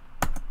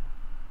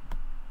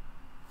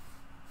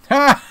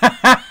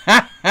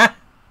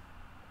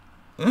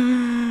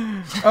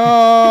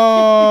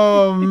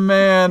 Oh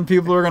man,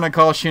 people are gonna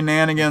call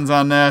shenanigans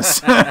on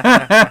this.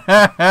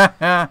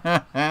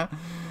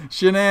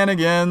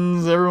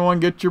 Shenanigans!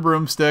 Everyone, get your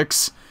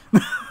broomsticks.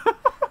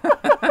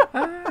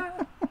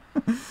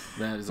 That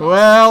is awesome.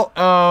 Well,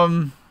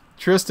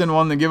 Tristan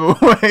won the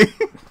giveaway.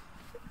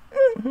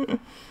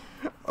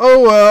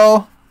 Oh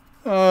well.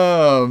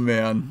 Oh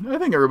man, I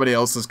think everybody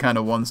else has kind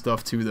of won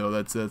stuff too, though.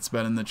 That's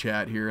been in the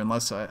chat here.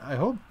 Unless I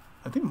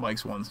think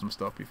Mike's won some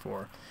stuff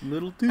before.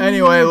 Little T.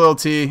 Anyway, Little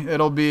T,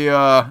 it'll be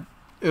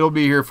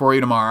here for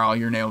you tomorrow.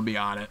 Your name will be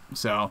on it.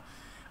 So,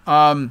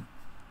 I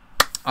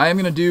am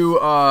gonna do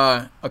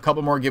a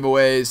couple more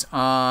giveaways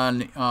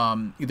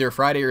on either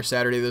Friday or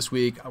Saturday this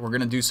week. We're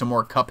gonna do some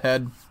more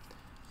Cuphead,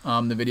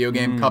 the video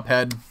game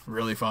Cuphead,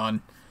 really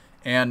fun.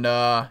 And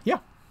yeah.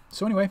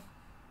 So anyway.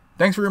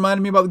 Thanks for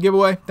reminding me about the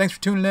giveaway. Thanks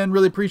for tuning in.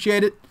 Really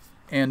appreciate it.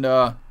 And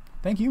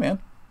thank you, man.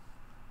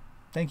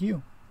 Thank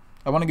you.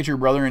 I want to get your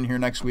brother in here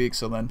next week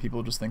so then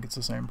people just think it's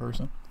the same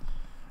person.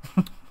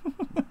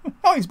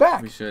 Oh, he's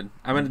back. We should.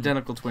 I'm an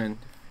identical twin.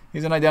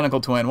 He's an identical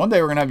twin. One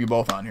day we're going to have you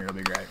both on here. It'll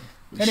be great.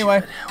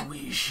 Anyway.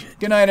 We should.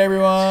 Good night,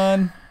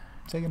 everyone.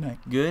 Say good night.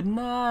 Good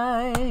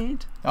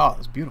night. Oh, that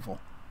was beautiful.